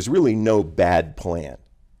 There's really no bad plan,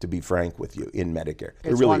 to be frank with you, in Medicare.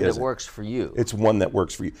 It's really one that isn't. works for you. It's one that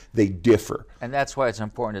works for you. They differ. And that's why it's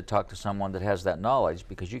important to talk to someone that has that knowledge,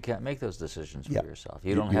 because you can't make those decisions for yourself.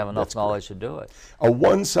 You don't have enough knowledge to do it. A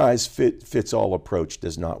one-size-fits-all approach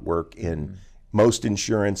does not work in most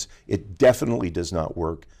insurance. It definitely does not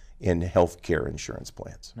work in healthcare insurance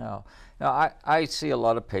plans. No. Now, I see a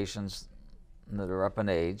lot of patients that are up in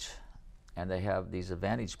age, and they have these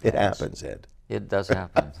Advantage plans. It happens, Ed. It does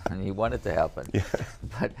happen, and you want it to happen. Yeah.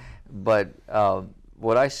 But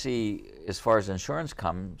what I see as far as insurance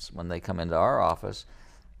comes, when they come into our office,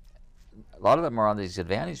 a lot of them are on these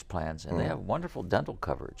Advantage plans, and they have wonderful dental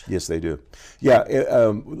coverage. Yes, they do. Yeah,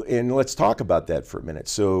 and let's talk about that for a minute.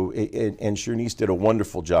 So, and Cherneise did a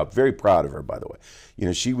wonderful job. Very proud of her, by the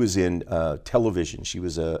way. She was in television. She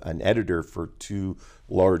was an editor for 2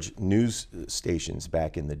 large news stations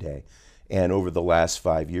back in the day, and over the last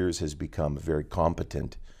 5 years has become a very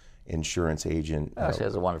competent insurance agent. She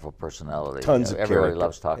has a wonderful personality. Tons of everybody character,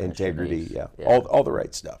 loves talking integrity, to Cherneise. all the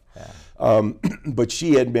right stuff. Yeah. But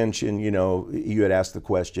she had mentioned, you had asked the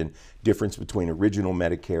question, difference between original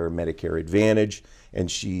Medicare and Medicare Advantage, and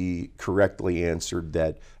she correctly answered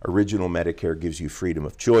that original Medicare gives you freedom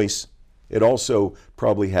of choice. It also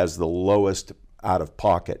probably has the lowest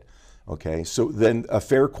out-of-pocket. Okay, so then a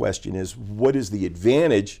fair question is, what is the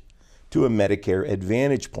advantage to a Medicare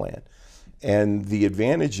Advantage plan? And the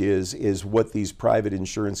advantage is what these private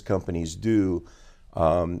insurance companies do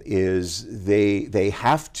is they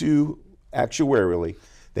have to, actuarially,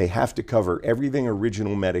 they have to cover everything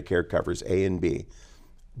original Medicare covers, A and B,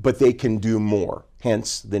 but they can do more,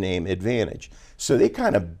 hence the name Advantage. So they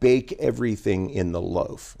kind of bake everything in the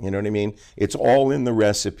loaf, you know what I mean? It's all in the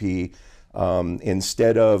recipe.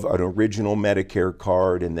 Instead of an original Medicare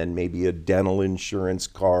card and then maybe a dental insurance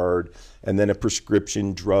card and then a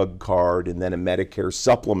prescription drug card and then a Medicare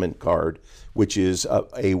supplement card, which is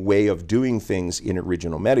a way of doing things in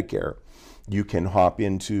original Medicare, you can hop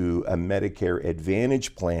into a Medicare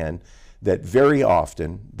Advantage plan that very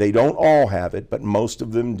often, they don't all have it, but most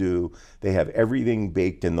of them do. They have everything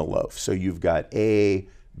baked in the loaf. So you've got A,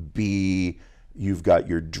 B, you've got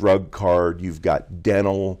your drug card, you've got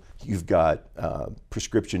dental, you've got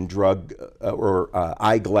prescription drug or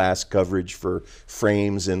eyeglass coverage for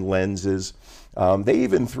frames and lenses. They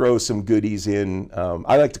even throw some goodies in,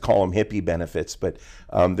 I like to call them hippie benefits, but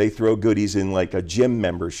they throw goodies in like a gym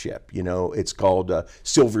membership. It's called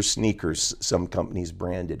Silver Sneakers, some companies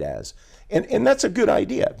brand it as. And that's a good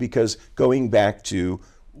idea, because going back to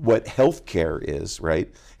what healthcare is, right?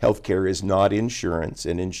 Healthcare is not insurance,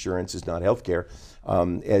 and insurance is not healthcare.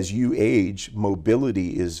 As you age,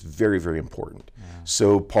 mobility is very, very important. Yeah.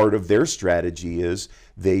 So part of their strategy is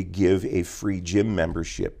they give a free gym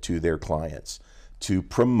membership to their clients to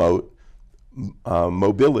promote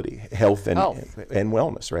mobility, health and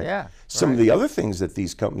wellness, right? Yeah, Some of the other things that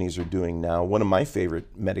these companies are doing now, one of my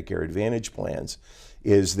favorite Medicare Advantage plans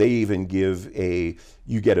is they even give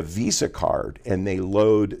you get a Visa card, and they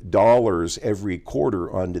load dollars every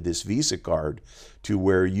quarter onto this Visa card to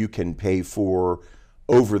where you can pay for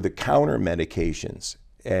over-the-counter medications,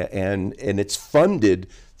 and it's funded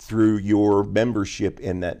through your membership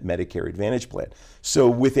in that Medicare Advantage plan. So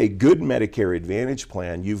with a good Medicare Advantage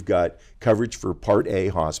plan, you've got coverage for Part A,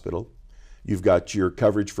 hospital, you've got your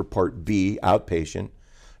coverage for Part B, outpatient,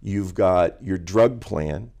 you've got your drug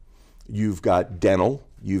plan, you've got dental,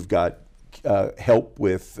 you've got help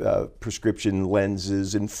with prescription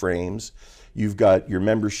lenses and frames, you've got your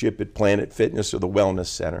membership at Planet Fitness or the Wellness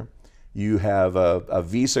Center, you have a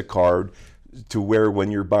Visa card to where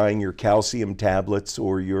when you're buying your calcium tablets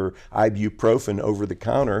or your ibuprofen over the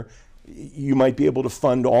counter, you might be able to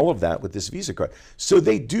fund all of that with this Visa card. So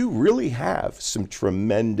they do really have some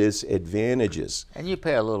tremendous advantages. And you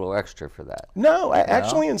pay a little extra for that. No,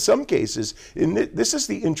 actually in some cases, and this is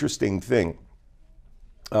the interesting thing.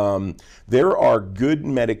 There are good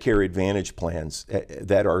Medicare Advantage plans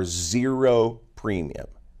that are zero premium,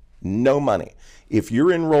 no money. If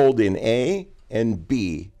you're enrolled in A and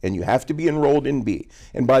B, and you have to be enrolled in B,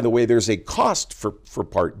 and by the way, there's a cost for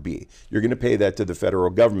Part B. You're going to pay that to the federal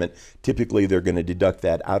government. Typically, they're going to deduct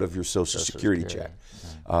that out of your Social Security check.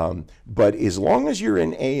 But as long as you're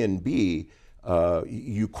in A and B,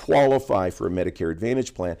 you qualify for a Medicare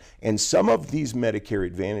Advantage plan, and some of these Medicare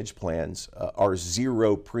Advantage plans are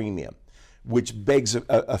zero premium, which begs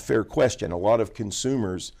a fair question. A lot of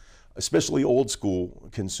consumers, especially old school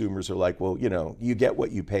consumers, are like, well, you know, you get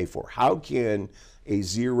what you pay for. How can a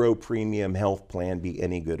zero premium health plan be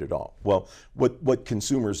any good at all? Well, what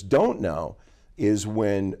consumers don't know is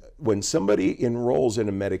when somebody enrolls in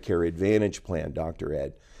a Medicare Advantage plan, Dr.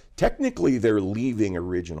 Ed, technically they're leaving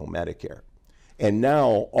original Medicare. And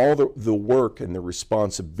now all the work and the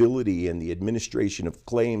responsibility and the administration of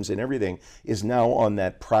claims and everything is now on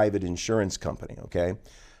that private insurance company, okay?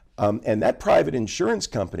 And that private insurance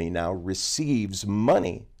company now receives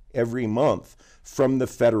money every month from the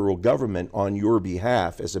federal government on your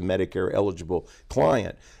behalf as a Medicare eligible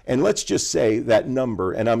client. And let's just say that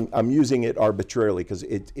number, and I'm using it arbitrarily because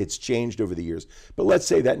it's changed over the years, but let's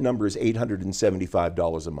say that number is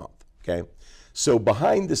 $875 a month, okay? So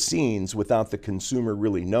behind the scenes, without the consumer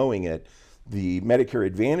really knowing it, the Medicare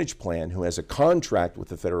Advantage plan, who has a contract with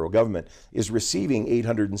the federal government, is receiving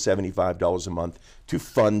 $875 a month to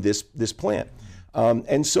fund this plan.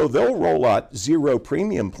 And so they'll roll out zero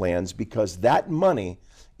premium plans because that money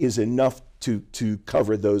is enough to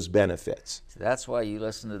cover those benefits. That's why you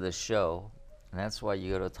listen to this show. And that's why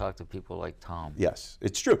you go to talk to people like Tom. Yes,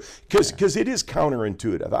 it's true. Because it is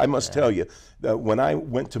counterintuitive. I must tell you that when I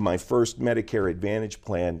went to my first Medicare Advantage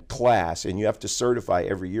plan class, and you have to certify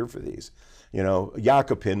every year for these, you know,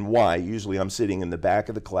 Yakopin, why? Usually I'm sitting in the back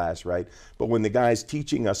of the class, right? But when the guy's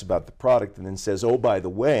teaching us about the product and then says, oh, by the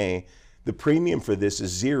way, the premium for this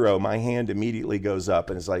is zero, my hand immediately goes up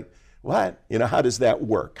and it's like, what? You know, how does that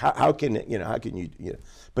work? How can it, you know, how can you know?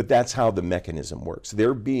 But that's how the mechanism works.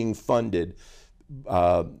 They're being funded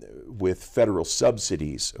with federal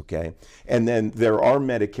subsidies, okay? And then there are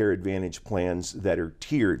Medicare Advantage plans that are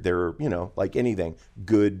tiered. They're, you know, like anything,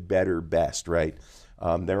 good, better, best, right?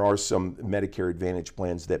 There are some Medicare Advantage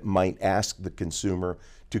plans that might ask the consumer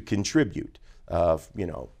to contribute, you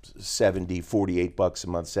know, 48 bucks a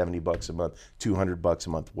month, 70 bucks a month, 200 bucks a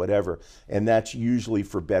month, whatever. And that's usually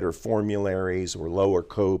for better formularies or lower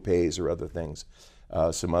co-pays or other things,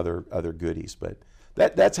 some other goodies. But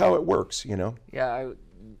that's how it works, you know. Yeah,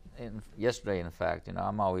 yesterday, in fact, you know,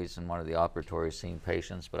 I'm always in one of the operatories seeing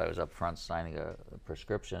patients, but I was up front signing a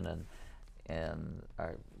prescription, and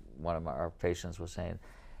one of our patients was saying,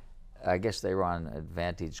 I guess they were on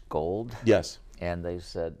Advantage Gold. Yes. And they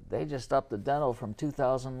said they just upped the dental from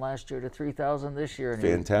 $2,000 last year to $3,000 this year. And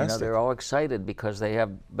fantastic. You know, they're all excited because they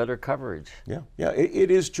have better coverage. Yeah, it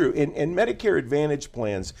is true. And Medicare Advantage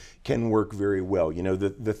plans can work very well. You know,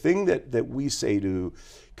 the thing that we say to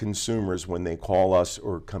consumers when they call us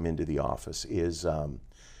or come into the office is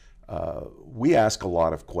we ask a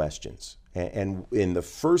lot of questions. And in the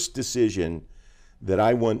first decision that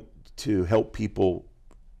I want to help people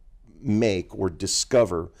make or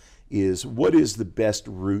discover is, what is the best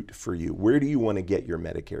route for you? Where do you want to get your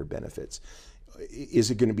Medicare benefits? Is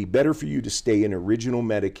it going to be better for you to stay in original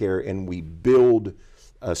Medicare and we build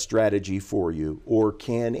a strategy for you, or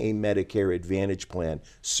can a Medicare Advantage plan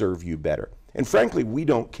serve you better? And frankly, we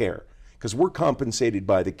don't care because we're compensated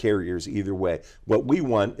by the carriers either way. What we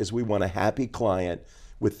want is we want a happy client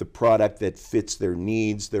with the product that fits their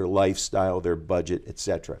needs, their lifestyle, their budget,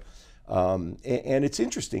 etc. And it's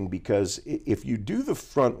interesting because if you do the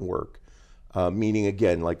front work, meaning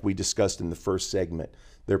again, like we discussed in the first segment,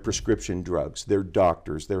 their prescription drugs, their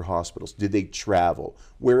doctors, their hospitals, do they travel?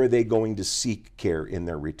 Where are they going to seek care in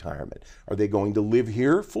their retirement? Are they going to live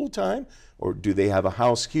here full time? Or do they have a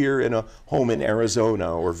house here and a home in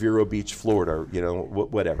Arizona or Vero Beach, Florida, or, you know,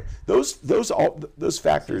 whatever. Those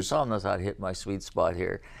factors. Tom knows how to hit my sweet spot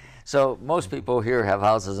here. So most people here have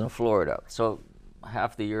houses in Florida. So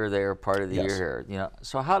half the year there, part of the year here. You know,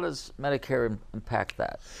 so how does Medicare impact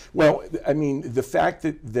that? Well, I mean, the fact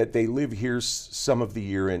that they live here some of the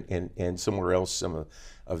year and somewhere else some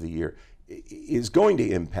of the year is going to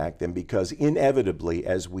impact them, because inevitably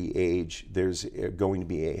as we age, there's going to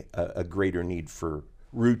be a greater need for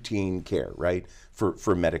routine care, right?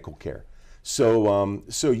 For medical care.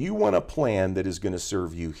 So you want a plan that is going to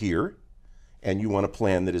serve you here and you want a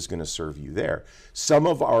plan that is going to serve you there. Some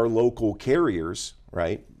of our local carriers,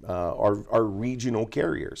 right, are regional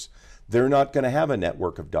carriers. They're not going to have a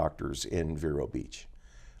network of doctors in Vero Beach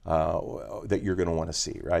that you're going to want to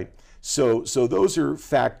see, right? So those are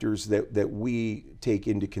factors that we take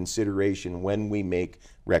into consideration when we make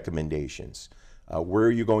recommendations. Where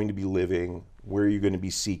are you going to be living? Where are you going to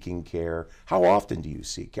be seeking care? How often do you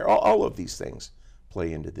seek care? All of these things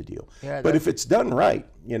play into the deal. Yeah, but if it's done right,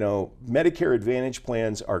 you know, Medicare Advantage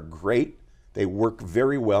plans are great. They work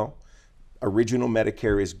very well. Original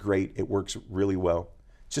Medicare is great. It works really well.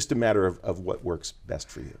 It's just a matter of what works best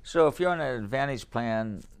for you. So if you're on an Advantage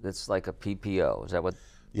plan that's like a PPO, is that what?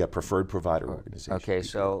 Yeah, Preferred Provider Organization. Okay, PPO.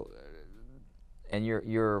 So, and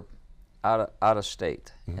you're out of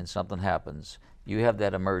state, and something happens, you have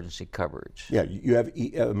that emergency coverage. Yeah, you have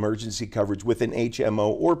emergency coverage with an HMO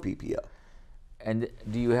or PPO. And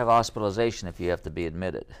do you have hospitalization if you have to be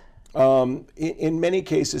admitted? In many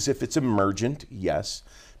cases, if it's emergent, yes.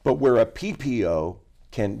 But where a PPO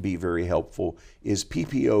can be very helpful is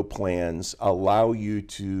PPO plans allow you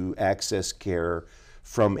to access care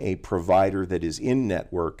from a provider that is in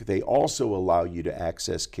network. They also allow you to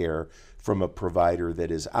access care from a provider that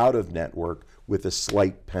is out of network with a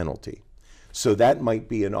slight penalty. So that might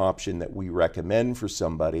be an option that we recommend for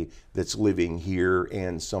somebody that's living here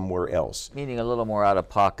and somewhere else. Meaning a little more out of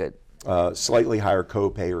pocket. Slightly higher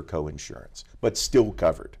copay or coinsurance, but still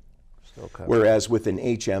covered. Still covered. Whereas with an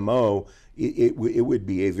HMO, it would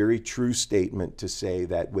be a very true statement to say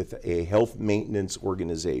that with a health maintenance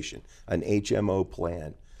organization, an HMO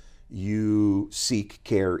plan, you seek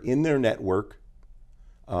care in their network.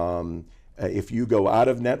 If you go out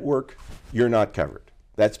of network, you're not covered.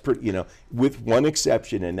 That's pretty, you know, with one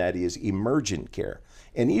exception, and that is emergent care.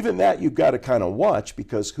 And even that you've got to kind of watch,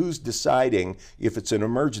 because who's deciding if it's an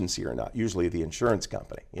emergency or not? Usually the insurance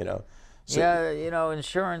company, you know. So, yeah, you know,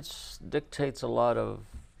 insurance dictates a lot of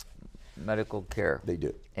medical care. They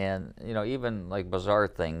do. And, you know, even like bizarre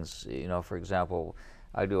things, you know, for example,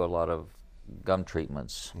 I do a lot of gum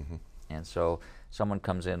treatments. And so someone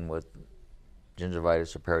comes in with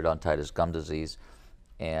gingivitis or periodontitis, gum disease,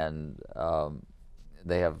 and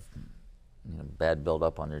they have, you know, bad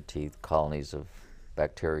buildup on their teeth, colonies of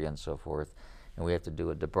bacteria and so forth, and we have to do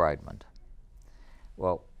a debridement.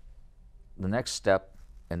 Well, the next step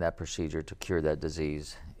in that procedure to cure that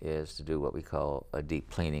disease is to do what we call a deep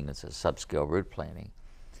cleaning. It's a subscale root planing.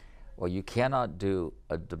 Well, you cannot do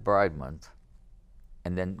a debridement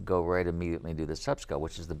and then go right immediately do the subscale,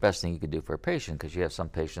 which is the best thing you could do for a patient, because you have some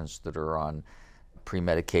patients that are on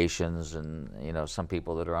pre-medications, and you know, some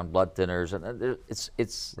people that are on blood thinners, and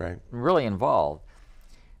it's right. really involved.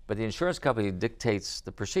 But the insurance company dictates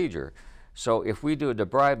the procedure. So if we do a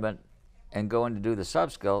debridement and go in to do the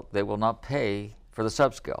subscale, they will not pay for the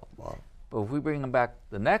subscale. Wow. But if we bring them back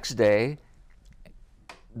the next day,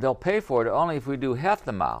 they'll pay for it only if we do half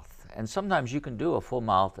the mouth. And sometimes you can do a full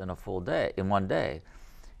mouth in a full day, in one day.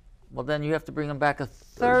 Well, then you have to bring them back a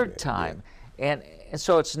third time. Yeah. And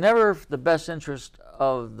so it's never the best interest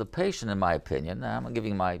of the patient, in my opinion. I'm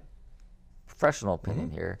giving my professional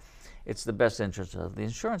opinion here. It's the best interest of the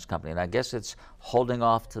insurance company, and I guess it's holding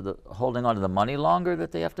on to the money longer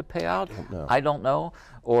that they have to pay out. I don't know,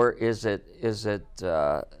 or is it?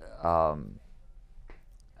 I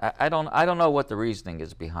don't know what the reasoning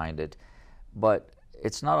is behind it, but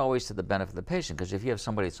it's not always to the benefit of the patient, because if you have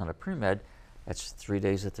somebody that's on a pre-med, that's 3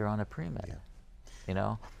 days that they're on a pre-med. Yeah. You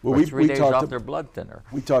know, well, or 3 days off their blood thinner.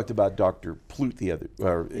 We talked about Dr. Plute in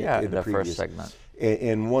the previous first segment.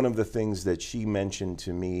 And one of the things that she mentioned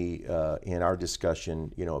to me in our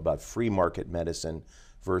discussion, you know, about free market medicine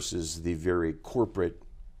versus the very corporate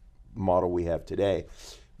model we have today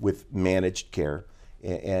with managed care,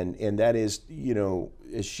 and that is, you know,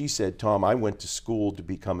 as she said, Tom, I went to school to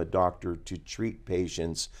become a doctor to treat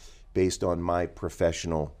patients based on my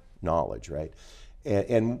professional knowledge, right?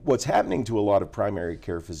 And what's happening to a lot of primary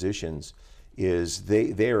care physicians is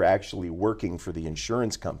they are actually working for the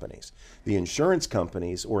insurance companies. The insurance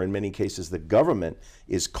companies, or in many cases the government,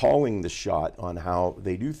 is calling the shot on how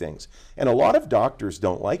they do things. And a lot of doctors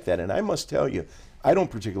don't like that. And I must tell you, I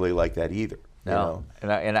don't particularly like that either. No, you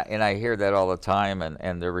know? and I hear that all the time,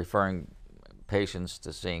 and they're referring patients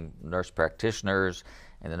to seeing nurse practitioners,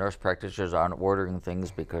 and the nurse practitioners aren't ordering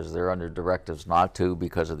things because they're under directives not to,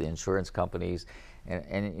 because of the insurance companies.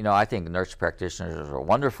 And you know, I think nurse practitioners are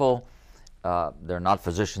wonderful. They're not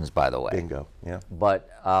physicians, by the way. Bingo, yeah.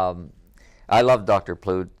 But I love Dr.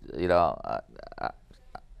 Plute. You know,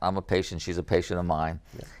 I'm a patient. She's a patient of mine.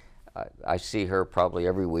 Yeah. I see her probably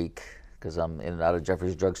every week, because I'm in and out of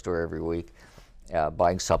Jeffrey's drugstore every week.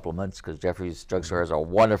 buying supplements, because Jeffrey's drugstore has a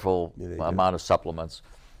wonderful amount of supplements.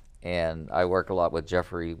 And I work a lot with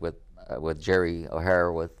Jeffrey, with Jerry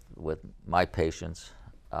O'Hara, with my patients.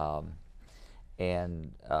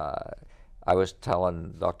 And I was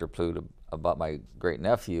telling Dr. Plute about my great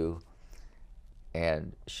nephew,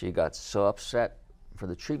 and she got so upset for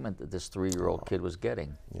the treatment that this 3-year-old kid was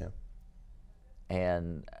getting. Yeah.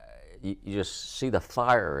 And you just see the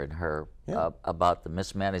fire in her about the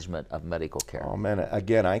mismanagement of medical care. Oh man,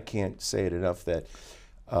 again, I can't say it enough that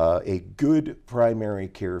a good primary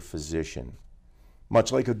care physician,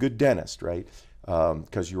 much like a good dentist, right?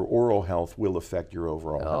 Because your oral health will affect your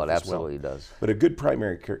overall health. Oh, it absolutely does. But a good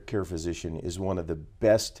primary care physician is one of the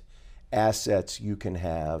best assets you can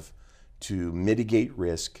have to mitigate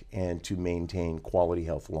risk and to maintain quality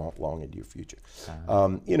health long into your future.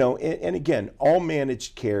 You know, and again, all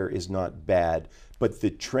managed care is not bad, but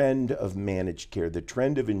the trend of managed care, the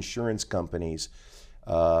trend of insurance companies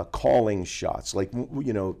calling shots, like,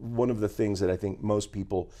 you know, one of the things that I think most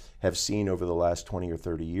people have seen over the last 20 or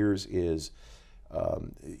 30 years is,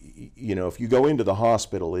 you know, if you go into the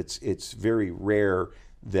hospital, it's very rare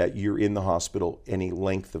that you're in the hospital any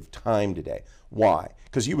length of time today. Why?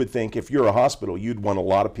 Because you would think if you're a hospital, you'd want a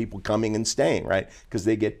lot of people coming and staying, right? Because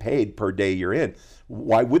they get paid per day you're in.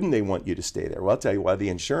 Why wouldn't they want you to stay there? Well, I'll tell you why. The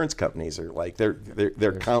insurance companies are like, they're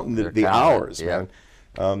counting the hours, man.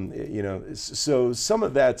 You know, so some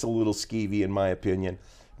of that's a little skeevy in my opinion,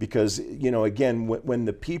 because, you know, again, when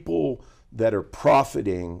the people that are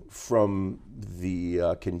profiting from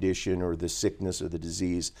the condition or the sickness or the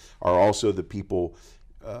disease are also the people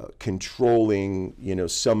controlling, you know,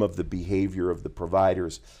 some of the behavior of the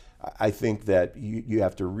providers, I think that you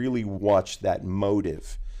have to really watch that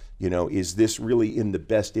motive. You know, is this really in the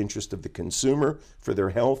best interest of the consumer for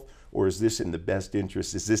their health, or is this in the best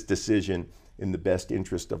interest, is this decision in the best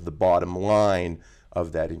interest of the bottom line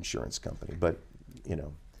of that insurance company? But, you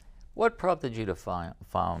know. What prompted you to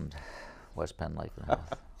found West Penn Life and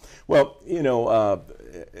Health? Well, you know,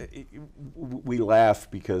 we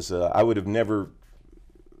laugh because I would have never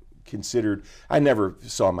considered, I never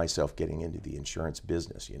saw myself getting into the insurance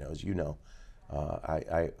business, you know, as you know.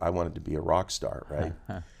 I wanted to be a rock star,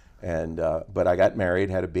 right? And but I got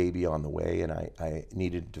married, had a baby on the way, and I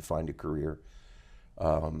needed to find a career.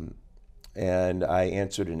 And I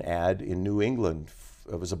answered an ad in New England.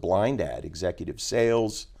 It was a blind ad, executive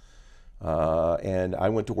sales. And I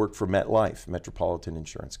went to work for MetLife, Metropolitan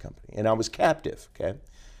Insurance Company. And I was captive, okay?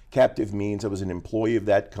 Captive means I was an employee of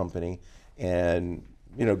that company, and,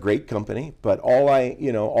 you know, great company, but all I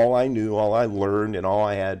knew, all I learned, and all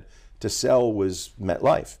I had to sell was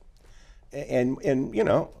MetLife. And you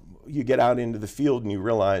know, you get out into the field and you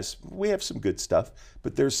realize we have some good stuff,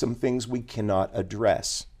 but there's some things we cannot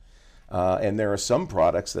address. And there are some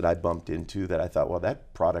products that I bumped into that I thought, well,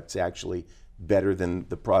 that product's actually better than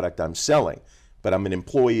the product I'm selling. But I'm an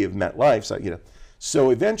employee of MetLife, so, you know.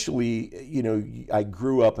 So eventually, you know, I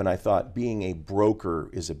grew up and I thought being a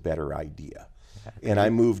broker is a better idea. And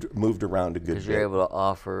I moved around a good bit. Because you're able to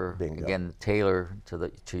offer, Bingo. Again, tailor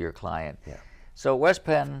to your client. Yeah. So West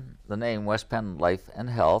Penn, the name West Penn Life and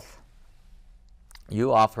Health,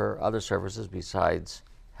 you offer other services besides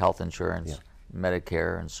health insurance,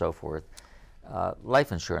 Medicare, and so forth.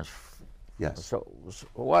 Life insurance. Yes. So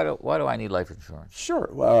why do I need life insurance?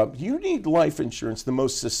 Sure. You need life insurance. The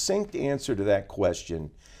most succinct answer to that question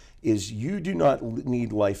is you do not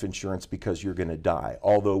need life insurance because you're going to die,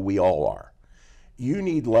 although we all are. You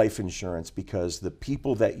need life insurance because the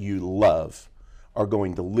people that you love are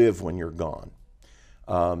going to live when you're gone.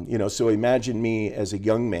 You know, so imagine me as a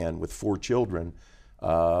young man with 4 children,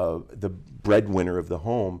 the breadwinner of the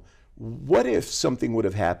home. What if something would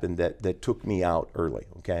have happened that took me out early,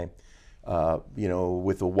 okay? You know,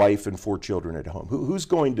 with a wife and 4 children at home. Who's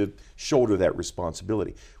going to shoulder that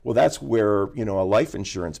responsibility? Well, that's where, you know, a life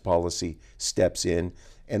insurance policy steps in.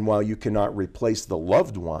 And while you cannot replace the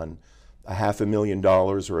loved one,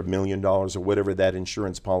 $500,000 or $1 million or whatever that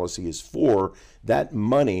insurance policy is for, that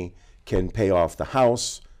money can pay off the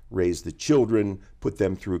house, raise the children, put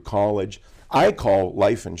them through college. I call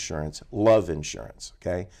life insurance love insurance,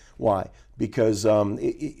 okay? Why? Because,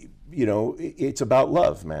 you know, it's about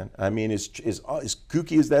love, man. I mean, as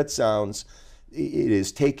kooky as that sounds, it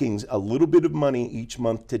is taking a little bit of money each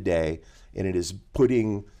month today, and it is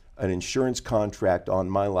putting an insurance contract on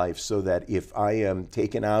my life so that if I am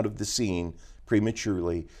taken out of the scene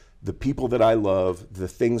prematurely, the people that I love, the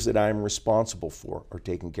things that I'm responsible for are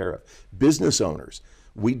taken care of. Business owners,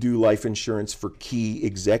 we do life insurance for key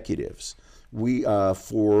executives. We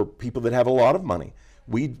for people that have a lot of money.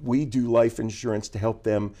 We do life insurance to help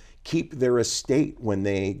them keep their estate when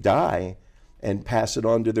they die and pass it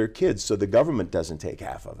on to their kids so the government doesn't take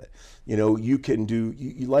half of it. You know, you can do,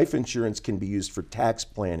 life insurance can be used for tax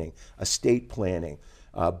planning, estate planning,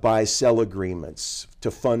 buy-sell agreements,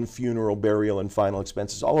 to fund funeral, burial, and final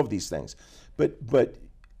expenses, all of these things. But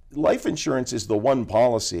life insurance is the one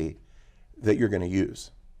policy that you're going to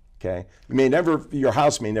use, okay? Your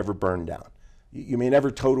house may never burn down. You may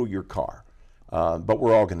never total your car, but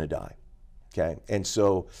we're all going to die. Okay, and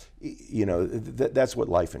so, you know, that's what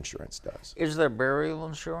life insurance does. Is there burial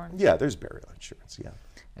insurance? Yeah, there's burial insurance, yeah.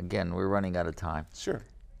 Again, we're running out of time. Sure.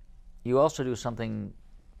 You also do something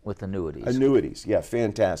with annuities. Annuities, yeah,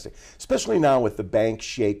 fantastic. Especially now with the bank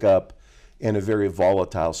shakeup and a very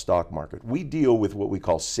volatile stock market. We deal with what we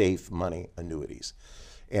call safe money annuities.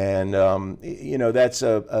 And, you know, that's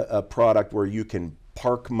a product where you can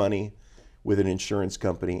park money with an insurance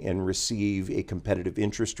company and receive a competitive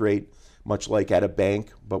interest rate, much like at a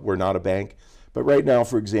bank, but we're not a bank. But right now,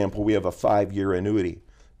 for example, we have a 5-year annuity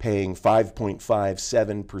paying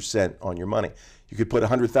 5.57% on your money. You could put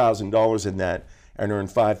 $100,000 in that and earn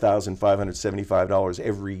 $5,575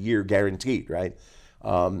 every year guaranteed, right?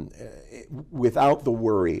 Without the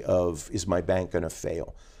worry of, is my bank going to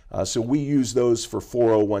fail? So we use those for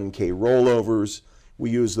 401k rollovers.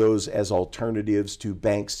 We use those as alternatives to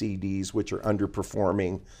bank CDs, which are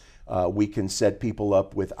underperforming. We can set people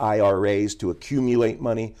up with IRAs to accumulate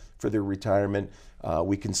money for their retirement.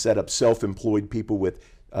 We can set up self-employed people with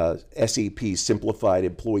SEP, Simplified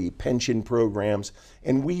Employee Pension Programs.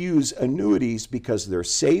 And we use annuities because they're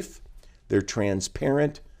safe, they're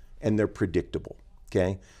transparent, and they're predictable,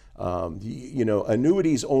 okay? You know,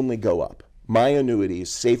 annuities only go up. My annuities,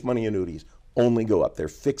 safe money annuities, only go up. They're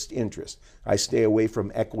fixed interest. I stay away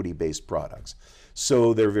from equity-based products.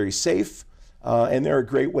 So they're very safe, and they're a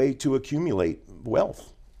great way to accumulate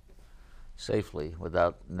wealth. Safely,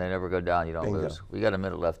 without, they never go down, you don't Bingo. lose. We got a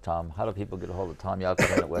minute left, Tom. How do people get a hold of Tom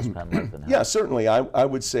Yakopin at West Penn Life and Health? Yeah, certainly. I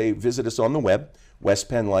would say visit us on the web,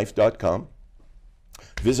 westpennlife.com.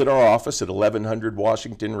 Visit our office at 1100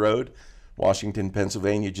 Washington Road, Washington,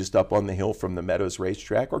 Pennsylvania, just up on the hill from the Meadows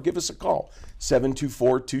Racetrack, or give us a call,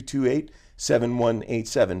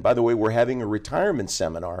 724-228-7187. By the way, we're having a retirement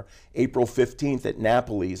seminar April 15th at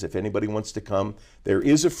Napoli's. If anybody wants to come, there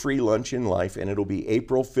is a free lunch in life, and it'll be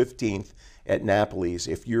April 15th at Napoli's.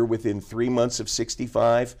 If you're within 3 months of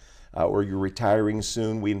 65 or you're retiring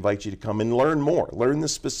soon, we invite you to come and learn more. Learn the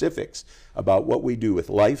specifics about what we do with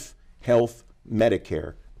life, health,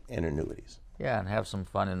 Medicare, and annuities. Yeah, and have some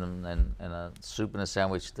fun and a soup and a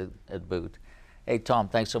sandwich at boot. Hey, Tom,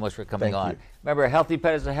 thanks so much for coming on. You. Remember, a healthy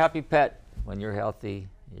pet is a happy pet. When you're healthy,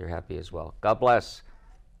 you're happy as well. God bless.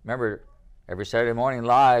 Remember, every Saturday morning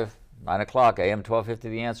live, 9 o'clock, AM 1250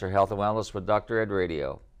 The Answer, Health and Wellness with Dr. Ed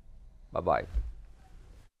Radio. Bye-bye.